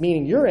else,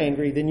 meaning you're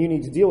angry, then you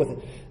need to deal with it.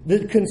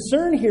 The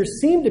concern here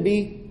seemed to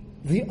be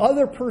the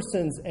other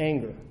person's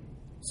anger.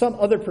 Some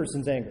other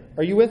person's anger.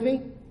 Are you with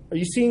me? Are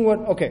you seeing what?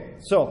 Okay,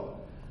 so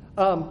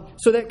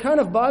that kind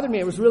of bothered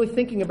me. I was really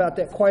thinking about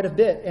that quite a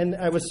bit, and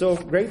I was so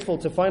grateful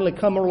to finally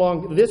come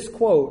along this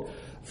quote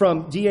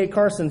from D.A.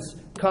 Carson's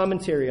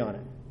commentary on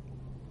it.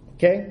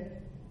 Okay?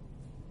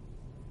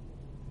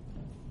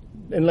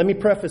 And let me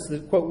preface the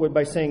quote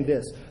by saying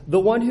this. The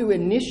one who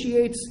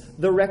initiates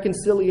the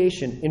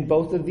reconciliation in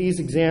both of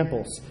these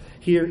examples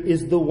here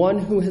is the one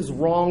who has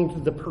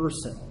wronged the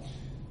person.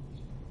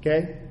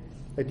 Okay?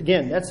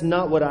 Again, that's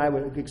not what I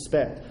would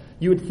expect.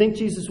 You would think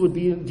Jesus would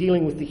be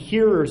dealing with the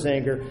hearer's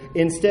anger.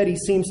 Instead, he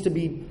seems to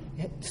be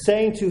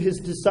saying to his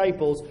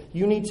disciples,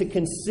 you need to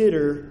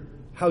consider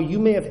how you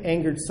may have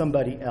angered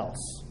somebody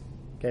else.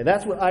 Okay,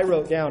 that's what I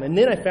wrote down. And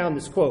then I found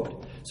this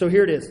quote. So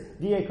here it is.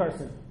 D.A.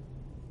 Carson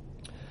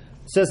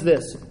says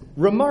this,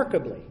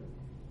 remarkably,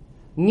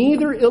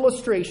 neither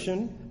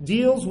illustration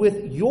deals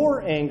with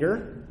your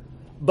anger,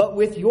 but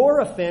with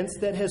your offense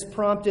that has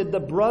prompted the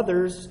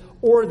brother's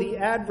or the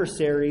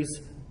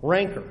adversary's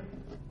rancor.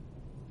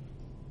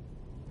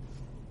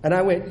 And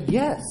I went,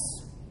 yes,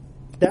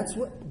 that's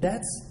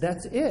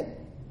it.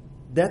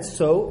 That's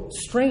so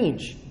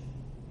strange.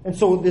 And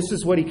so this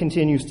is what he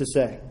continues to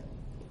say.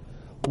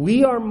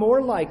 We are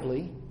more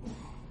likely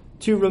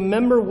to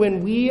remember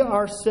when we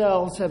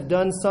ourselves have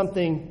done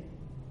something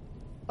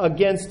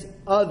against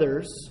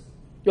others,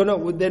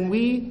 then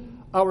we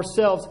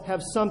ourselves have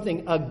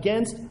something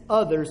against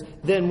others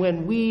than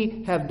when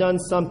we have done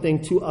something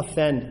to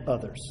offend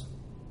others.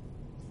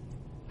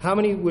 How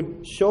many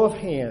would, show of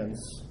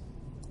hands,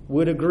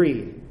 would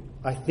agree?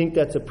 I think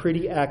that's a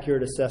pretty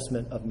accurate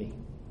assessment of me.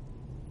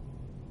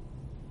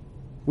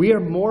 We are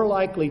more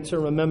likely to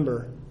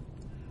remember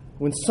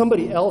when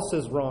somebody else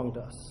has wronged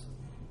us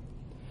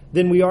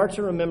than we are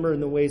to remember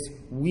in the ways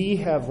we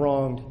have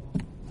wronged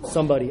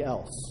somebody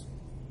else.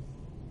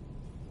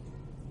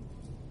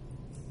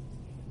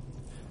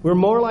 We're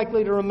more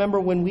likely to remember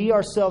when we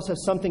ourselves have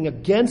something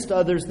against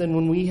others than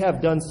when we have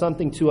done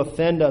something to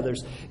offend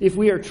others. If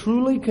we are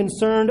truly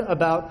concerned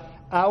about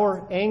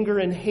our anger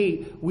and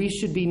hate, we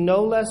should be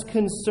no less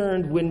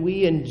concerned when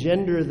we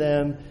engender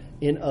them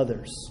in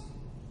others.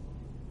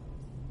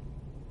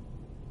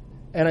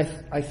 And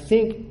I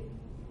think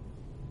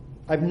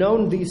I've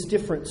known these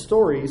different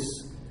stories,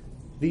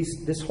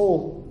 this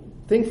whole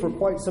thing for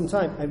quite some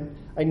time.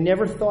 I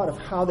never thought of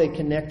how they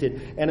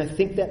connected, and I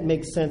think that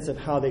makes sense of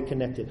how they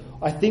connected.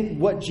 I think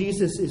what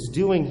Jesus is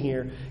doing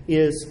here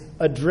is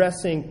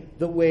addressing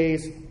the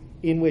ways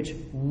in which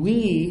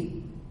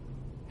we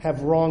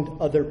have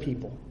wronged other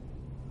people.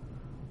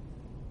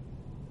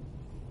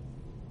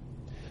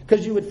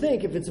 Because you would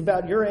think if it's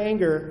about your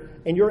anger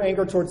and your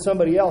anger towards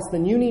somebody else,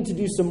 then you need to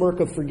do some work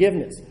of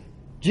forgiveness.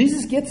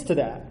 Jesus gets to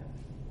that.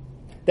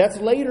 That's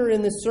later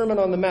in this Sermon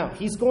on the Mount.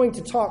 He's going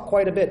to talk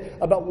quite a bit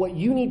about what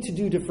you need to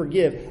do to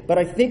forgive. But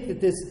I think that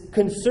this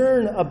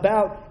concern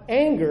about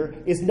anger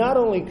is not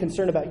only a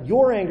concern about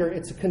your anger,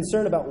 it's a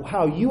concern about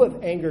how you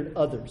have angered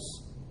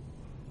others.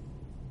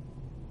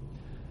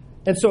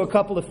 And so a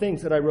couple of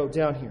things that I wrote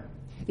down here.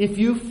 If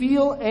you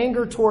feel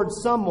anger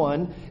towards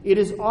someone, it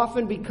is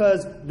often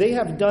because they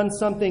have done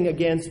something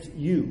against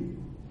you.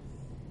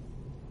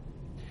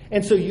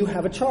 And so you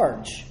have a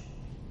charge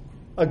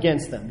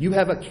against them. You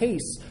have a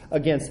case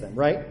against them,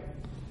 right?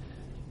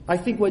 I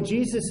think what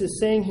Jesus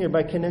is saying here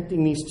by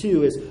connecting these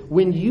two is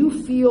when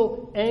you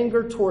feel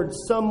anger towards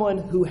someone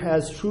who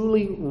has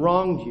truly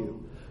wronged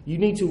you, you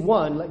need to,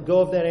 one, let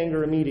go of that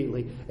anger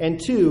immediately, and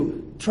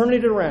two, turn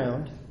it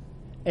around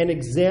and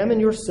examine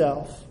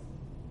yourself,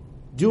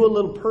 do a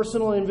little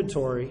personal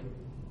inventory,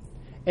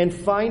 and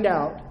find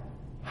out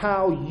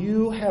how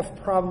you have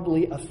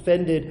probably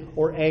offended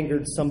or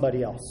angered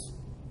somebody else.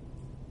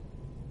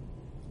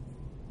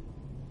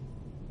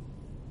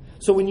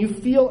 So when you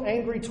feel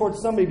angry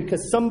towards somebody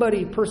because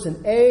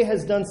person A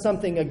has done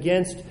something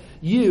against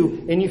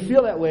you, and you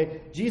feel that way,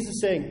 Jesus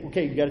is saying,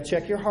 okay, you got to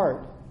check your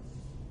heart.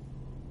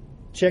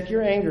 Check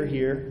your anger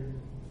here.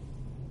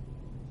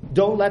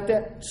 Don't let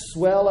that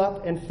swell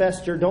up and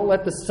fester. Don't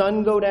let the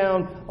sun go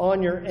down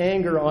on your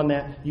anger on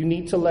that. You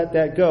need to let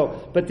that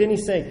go. But then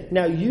he's saying,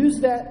 now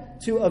use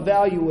that to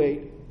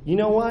evaluate. You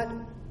know what?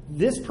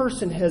 This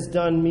person has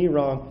done me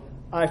wrong.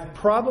 I've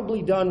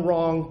probably done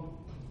wrong.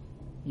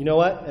 You know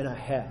what? And I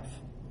have.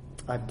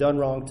 I've done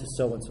wrong to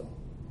so-and-so.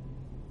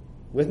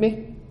 With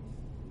me?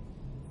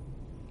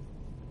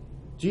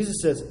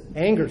 Jesus says,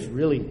 anger's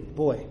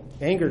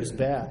anger's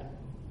bad.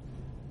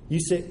 You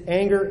say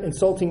anger,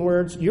 insulting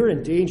words, you're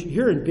in danger.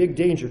 You're in big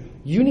danger.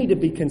 You need to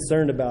be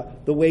concerned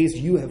about the ways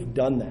you have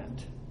done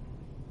that.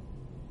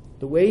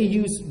 The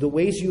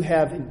ways you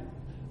have, in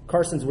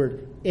Carson's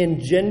word,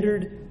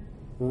 engendered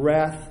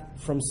wrath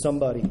from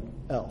somebody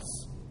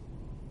else.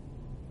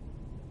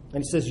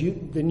 And he says,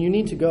 then you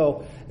need to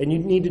go and you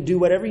need to do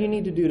whatever you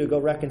need to do to go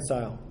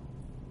reconcile.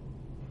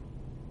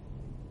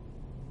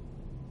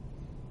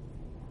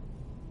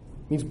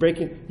 It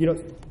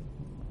means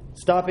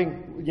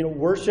stopping,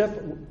 worship.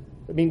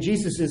 I mean,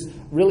 Jesus is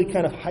really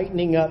kind of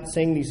heightening up,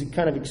 saying these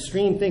kind of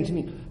extreme things. I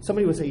mean,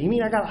 somebody would say, you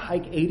mean I got to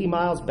hike 80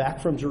 miles back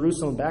from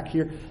Jerusalem, back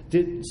here?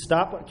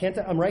 Stop. Can't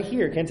I? I'm right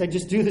here. Can't I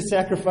just do the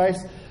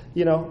sacrifice?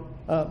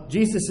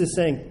 Jesus is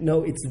saying,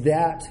 no, it's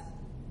that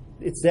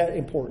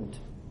important.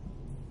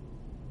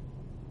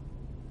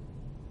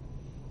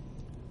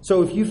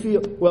 So if you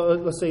feel,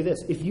 let's say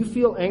this. If you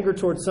feel anger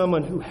towards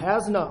someone who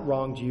has not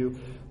wronged you,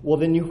 well,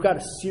 then you've got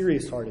a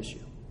serious heart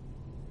issue.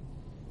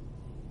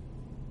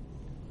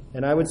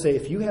 And I would say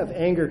if you have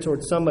anger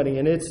towards somebody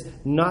and it's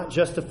not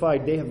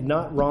justified, they have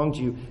not wronged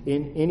you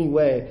in any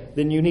way,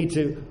 then you need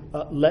to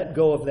let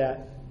go of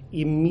that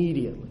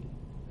immediately.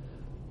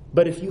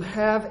 But if you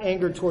have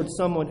anger towards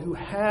someone who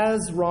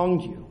has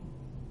wronged you,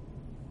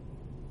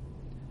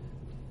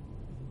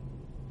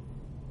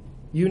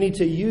 you need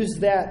to use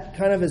that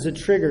kind of as a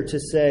trigger to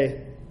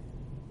say,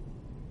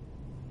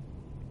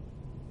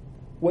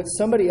 what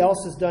somebody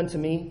else has done to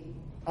me,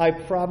 I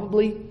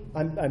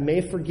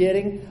may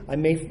forgetting, I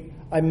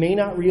may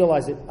not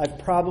realize it. I've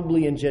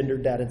probably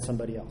engendered that in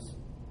somebody else.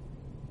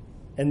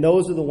 And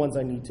those are the ones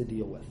I need to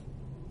deal with.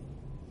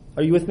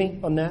 Are you with me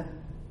on that?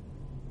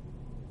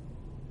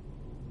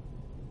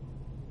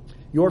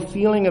 Your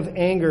feeling of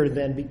anger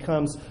then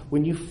becomes,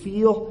 when you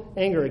feel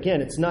anger,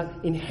 again, it's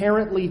not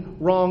inherently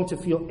wrong to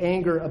feel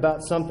anger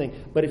about something,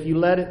 but if you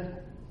let it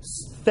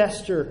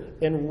fester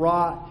and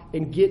rot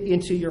and get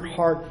into your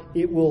heart,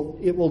 it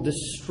will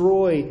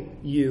destroy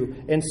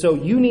you. And so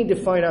you need to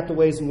find out the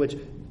ways in which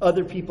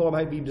other people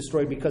might be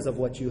destroyed because of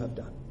what you have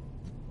done.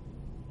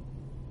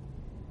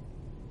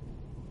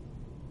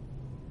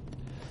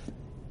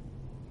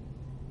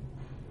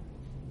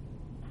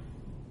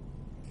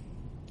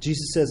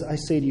 Jesus says, I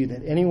say to you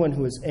that anyone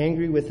who is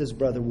angry with his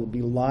brother will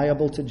be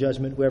liable to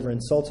judgment. Whoever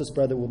insults his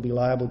brother will be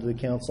liable to the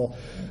council.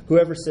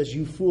 Whoever says,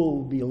 you fool,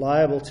 will be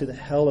liable to the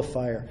hell of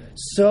fire.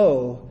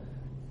 So,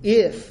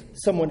 if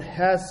someone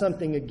has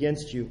something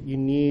against you, you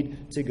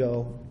need to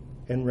go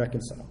and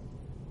reconcile.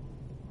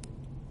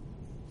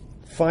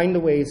 Find the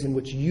ways in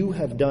which you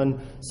have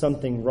done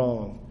something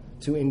wrong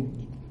to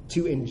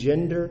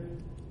engender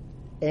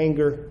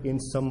anger in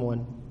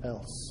someone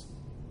else.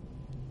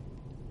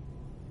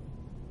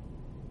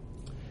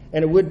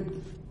 And it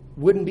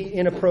wouldn't be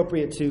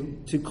inappropriate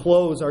to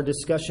close our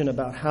discussion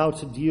about how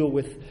to deal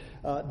with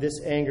this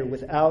anger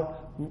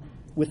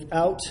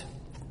without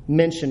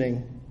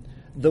mentioning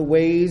the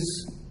ways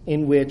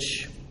in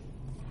which,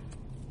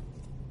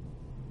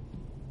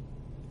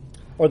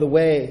 or the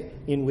way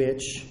in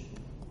which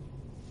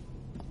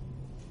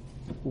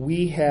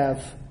we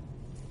have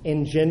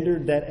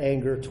engendered that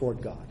anger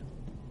toward God.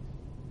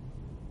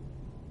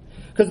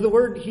 Because the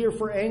word here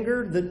for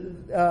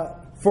anger,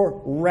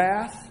 for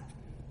wrath,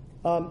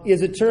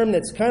 is a term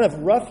that's kind of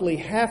roughly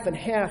half and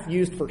half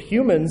used for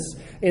humans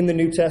in the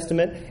New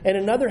Testament, and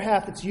another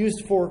half it's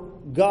used for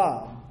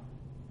God.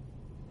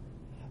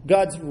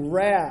 God's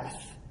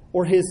wrath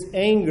or his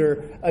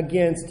anger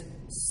against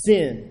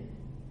sin.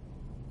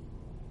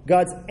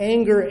 God's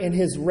anger and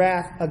his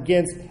wrath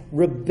against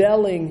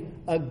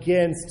rebelling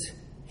against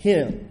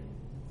him.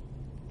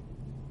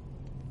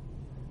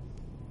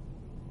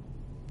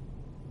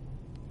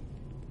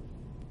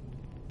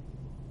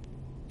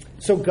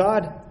 So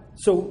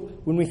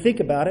when we think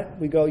about it,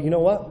 we go, you know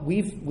what?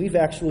 We've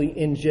actually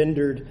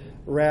engendered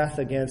wrath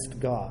against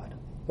God.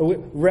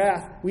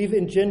 We've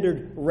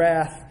engendered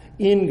wrath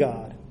in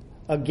God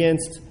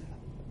against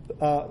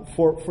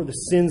for the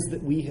sins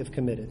that we have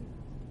committed.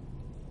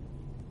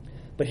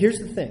 But here's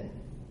the thing.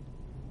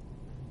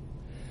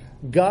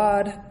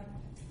 God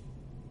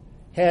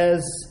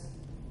has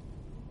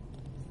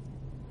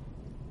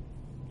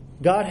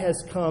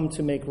come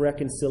to make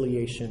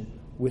reconciliation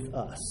with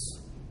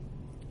us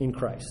in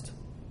Christ.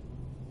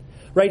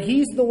 Right?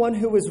 He's the one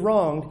who was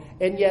wronged,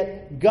 and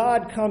yet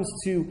God comes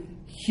to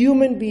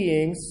human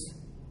beings.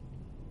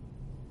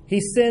 He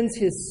sends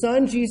His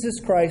Son, Jesus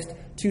Christ,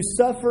 to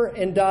suffer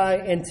and die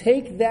and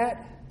take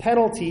that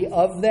penalty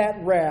of that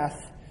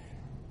wrath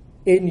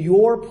in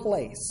your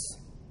place.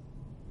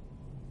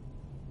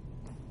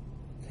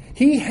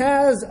 He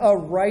has a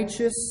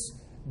righteous,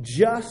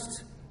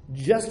 just,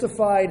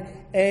 justified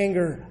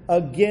anger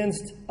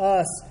against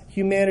us,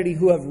 humanity,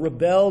 who have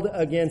rebelled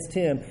against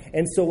Him.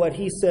 And so what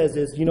He says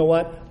is, you know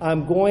what?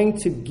 I'm going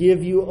to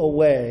give you a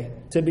way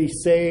to be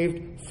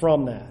saved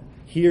from that.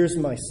 Here's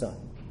my Son.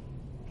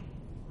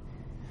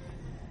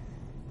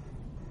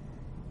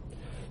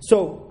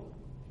 So,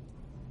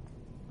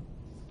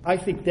 I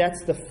think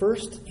that's the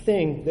first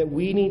thing that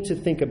we need to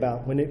think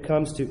about when it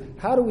comes to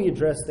how do we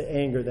address the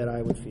anger that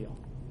I would feel.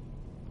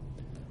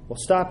 Well,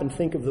 stop and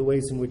think of the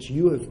ways in which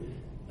you have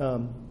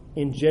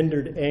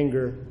engendered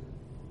anger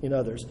in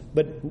others,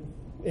 but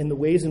in the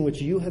ways in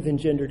which you have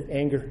engendered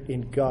anger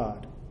in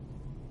God.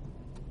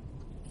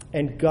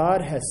 And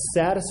God has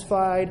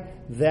satisfied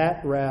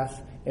that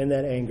wrath and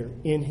that anger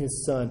in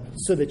His Son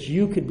so that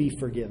you could be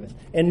forgiven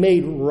and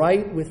made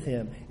right with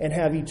Him and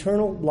have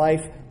eternal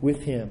life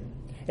with Him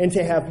and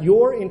to have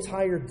your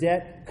entire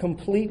debt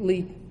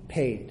completely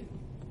paid.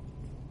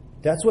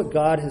 That's what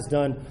God has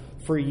done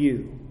for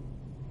you.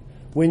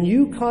 When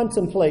you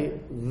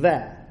contemplate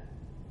that,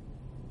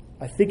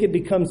 I think it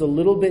becomes a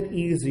little bit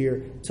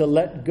easier to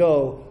let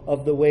go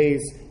of the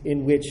ways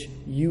in which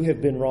you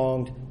have been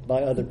wronged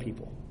by other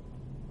people.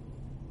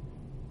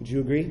 Would you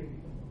agree?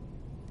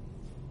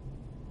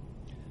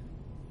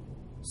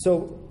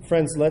 So,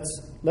 friends,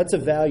 let's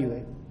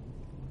evaluate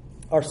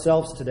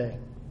ourselves today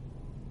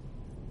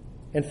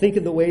and think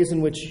of the ways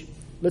in which,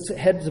 let's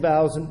heads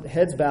bowed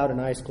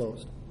and eyes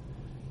closed.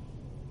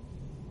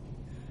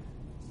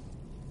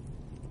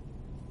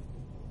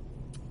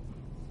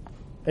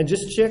 And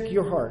just check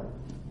your heart.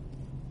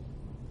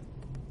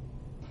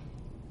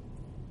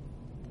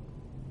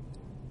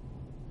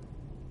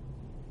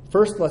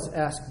 First, let's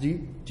ask,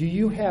 do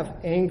you have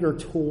anger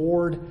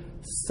toward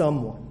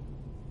someone?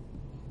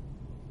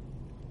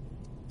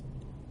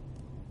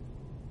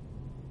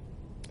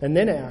 And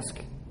then ask,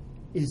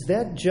 is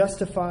that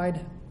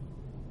justified?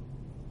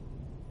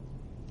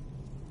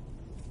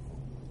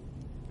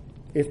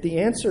 If the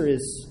answer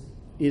is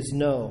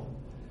no,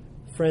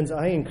 friends,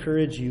 I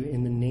encourage you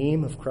in the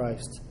name of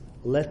Christ,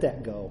 let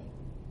that go.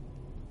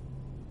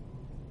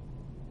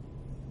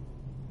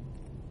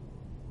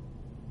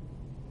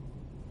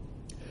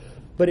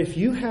 But if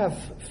you have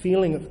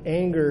feeling of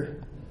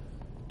anger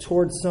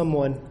towards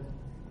someone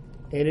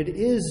and it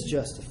is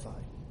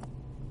justified,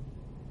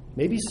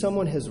 maybe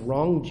someone has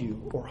wronged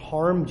you or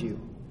harmed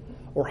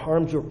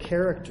your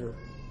character,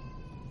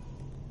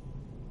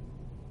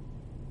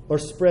 or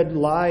spread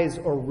lies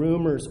or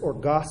rumors or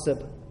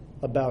gossip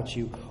about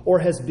you, or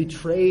has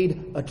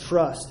betrayed a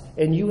trust,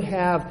 and you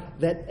have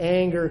that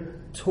anger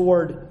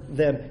toward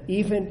them,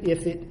 even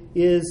if it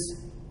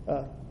is,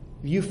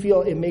 you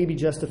feel it may be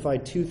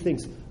justified. Two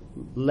things.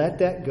 Let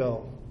that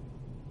go.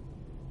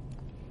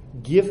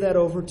 Give that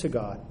over to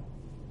God.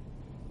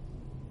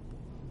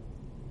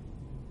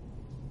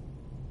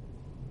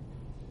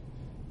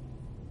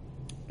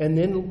 And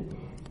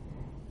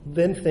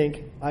then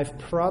think, I've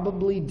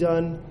probably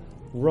done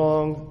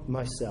wrong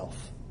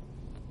myself.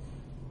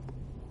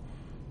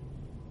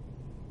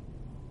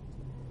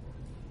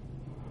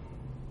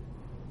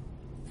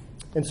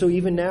 And so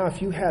even now,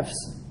 if you have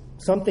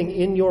something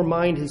in your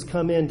mind has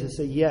come in to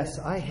say, yes,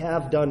 I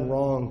have done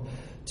wrong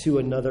to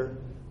another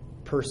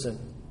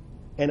person,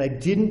 and I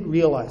didn't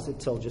realize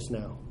it till just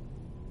now.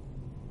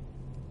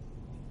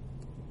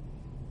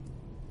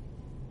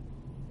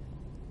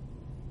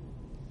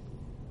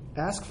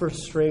 Ask for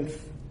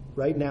strength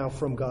right now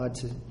from God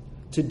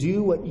to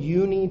do what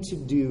you need to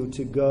do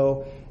to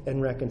go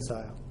and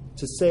reconcile.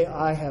 To say,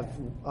 I have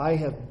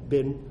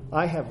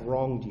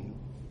wronged you.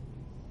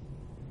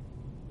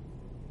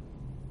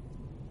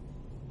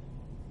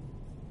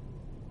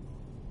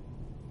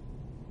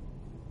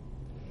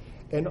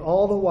 And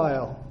all the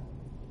while,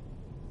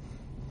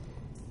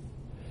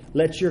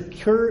 let your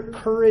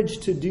courage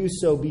to do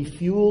so be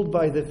fueled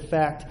by the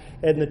fact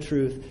and the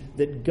truth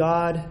that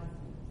God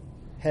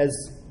has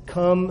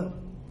come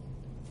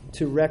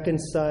to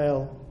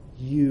reconcile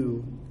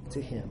you to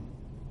Him.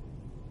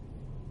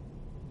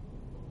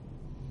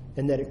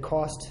 And that it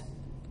cost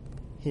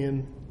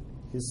Him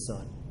His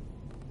Son.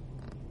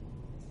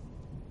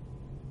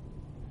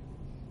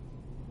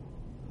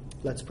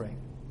 Let's pray.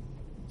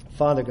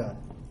 Father God,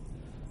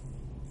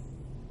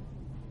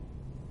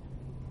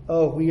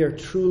 oh, we are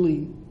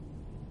truly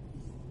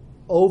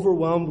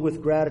overwhelmed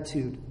with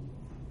gratitude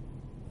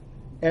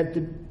at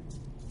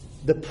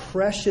the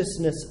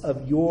preciousness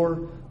of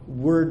your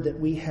word that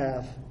we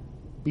have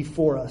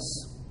before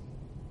us.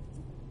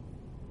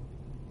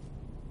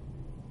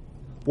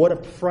 What a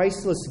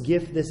priceless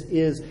gift this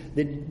is,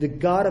 that the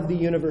God of the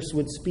universe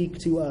would speak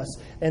to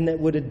us and that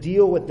would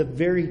deal with the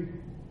very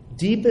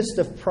deepest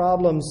of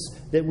problems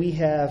that we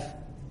have.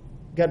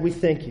 God, we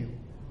thank you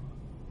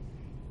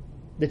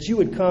that you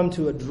would come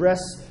to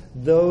address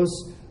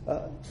those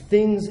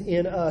things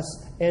in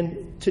us,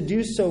 and to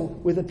do so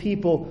with a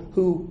people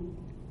who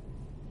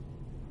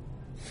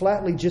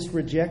flatly just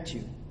reject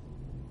you.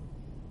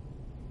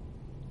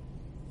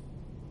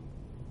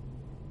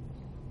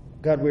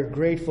 God, we're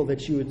grateful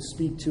that you would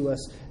speak to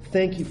us.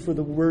 Thank you for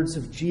the words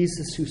of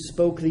Jesus who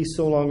spoke these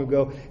so long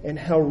ago and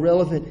how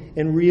relevant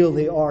and real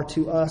they are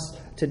to us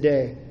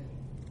today.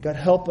 God,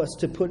 help us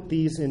to put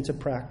these into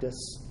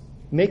practice.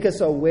 Make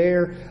us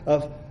aware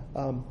of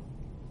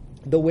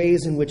the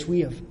ways in which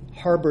we have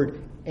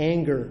harbored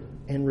anger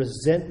and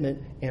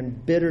resentment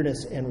and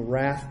bitterness and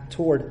wrath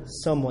toward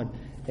someone.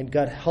 And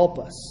God, help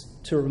us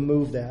to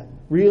remove that.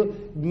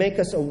 Make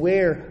us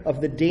aware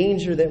of the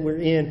danger that we're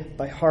in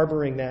by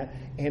harboring that.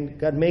 And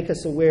God, make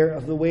us aware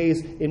of the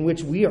ways in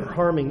which we are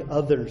harming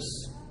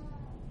others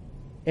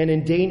and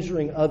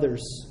endangering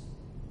others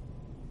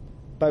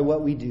by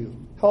what we do.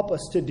 Help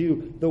us to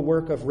do the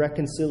work of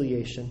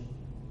reconciliation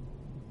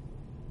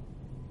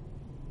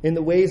in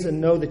the ways,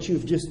 and know that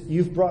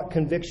you've brought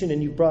conviction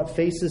and you've brought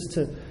faces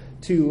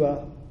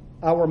to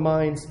our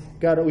minds.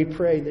 God, we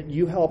pray that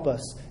you help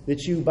us,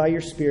 that you, by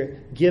your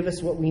Spirit, give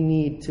us what we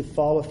need to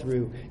follow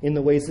through in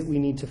the ways that we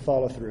need to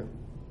follow through,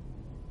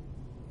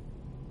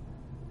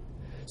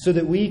 so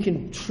that we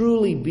can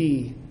truly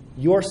be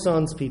your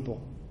Son's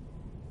people,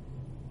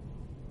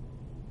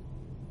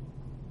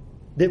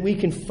 that we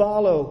can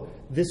follow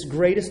this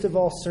greatest of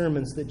all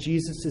sermons that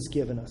Jesus has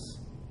given us,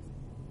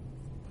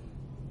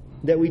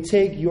 that we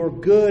take your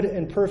good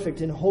and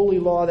perfect and holy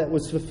law that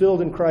was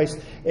fulfilled in Christ,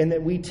 and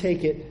that we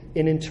take it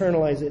and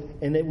internalize it,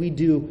 and that we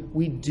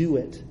do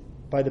it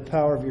by the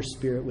power of your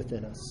Spirit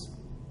within us.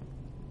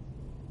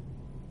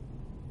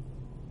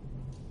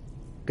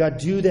 God,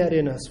 do that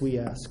in us, we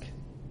ask.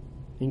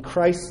 In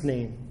Christ's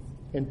name,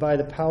 and by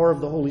the power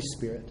of the Holy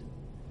Spirit.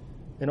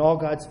 And all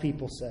God's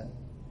people said,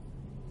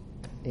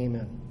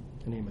 amen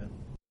and amen.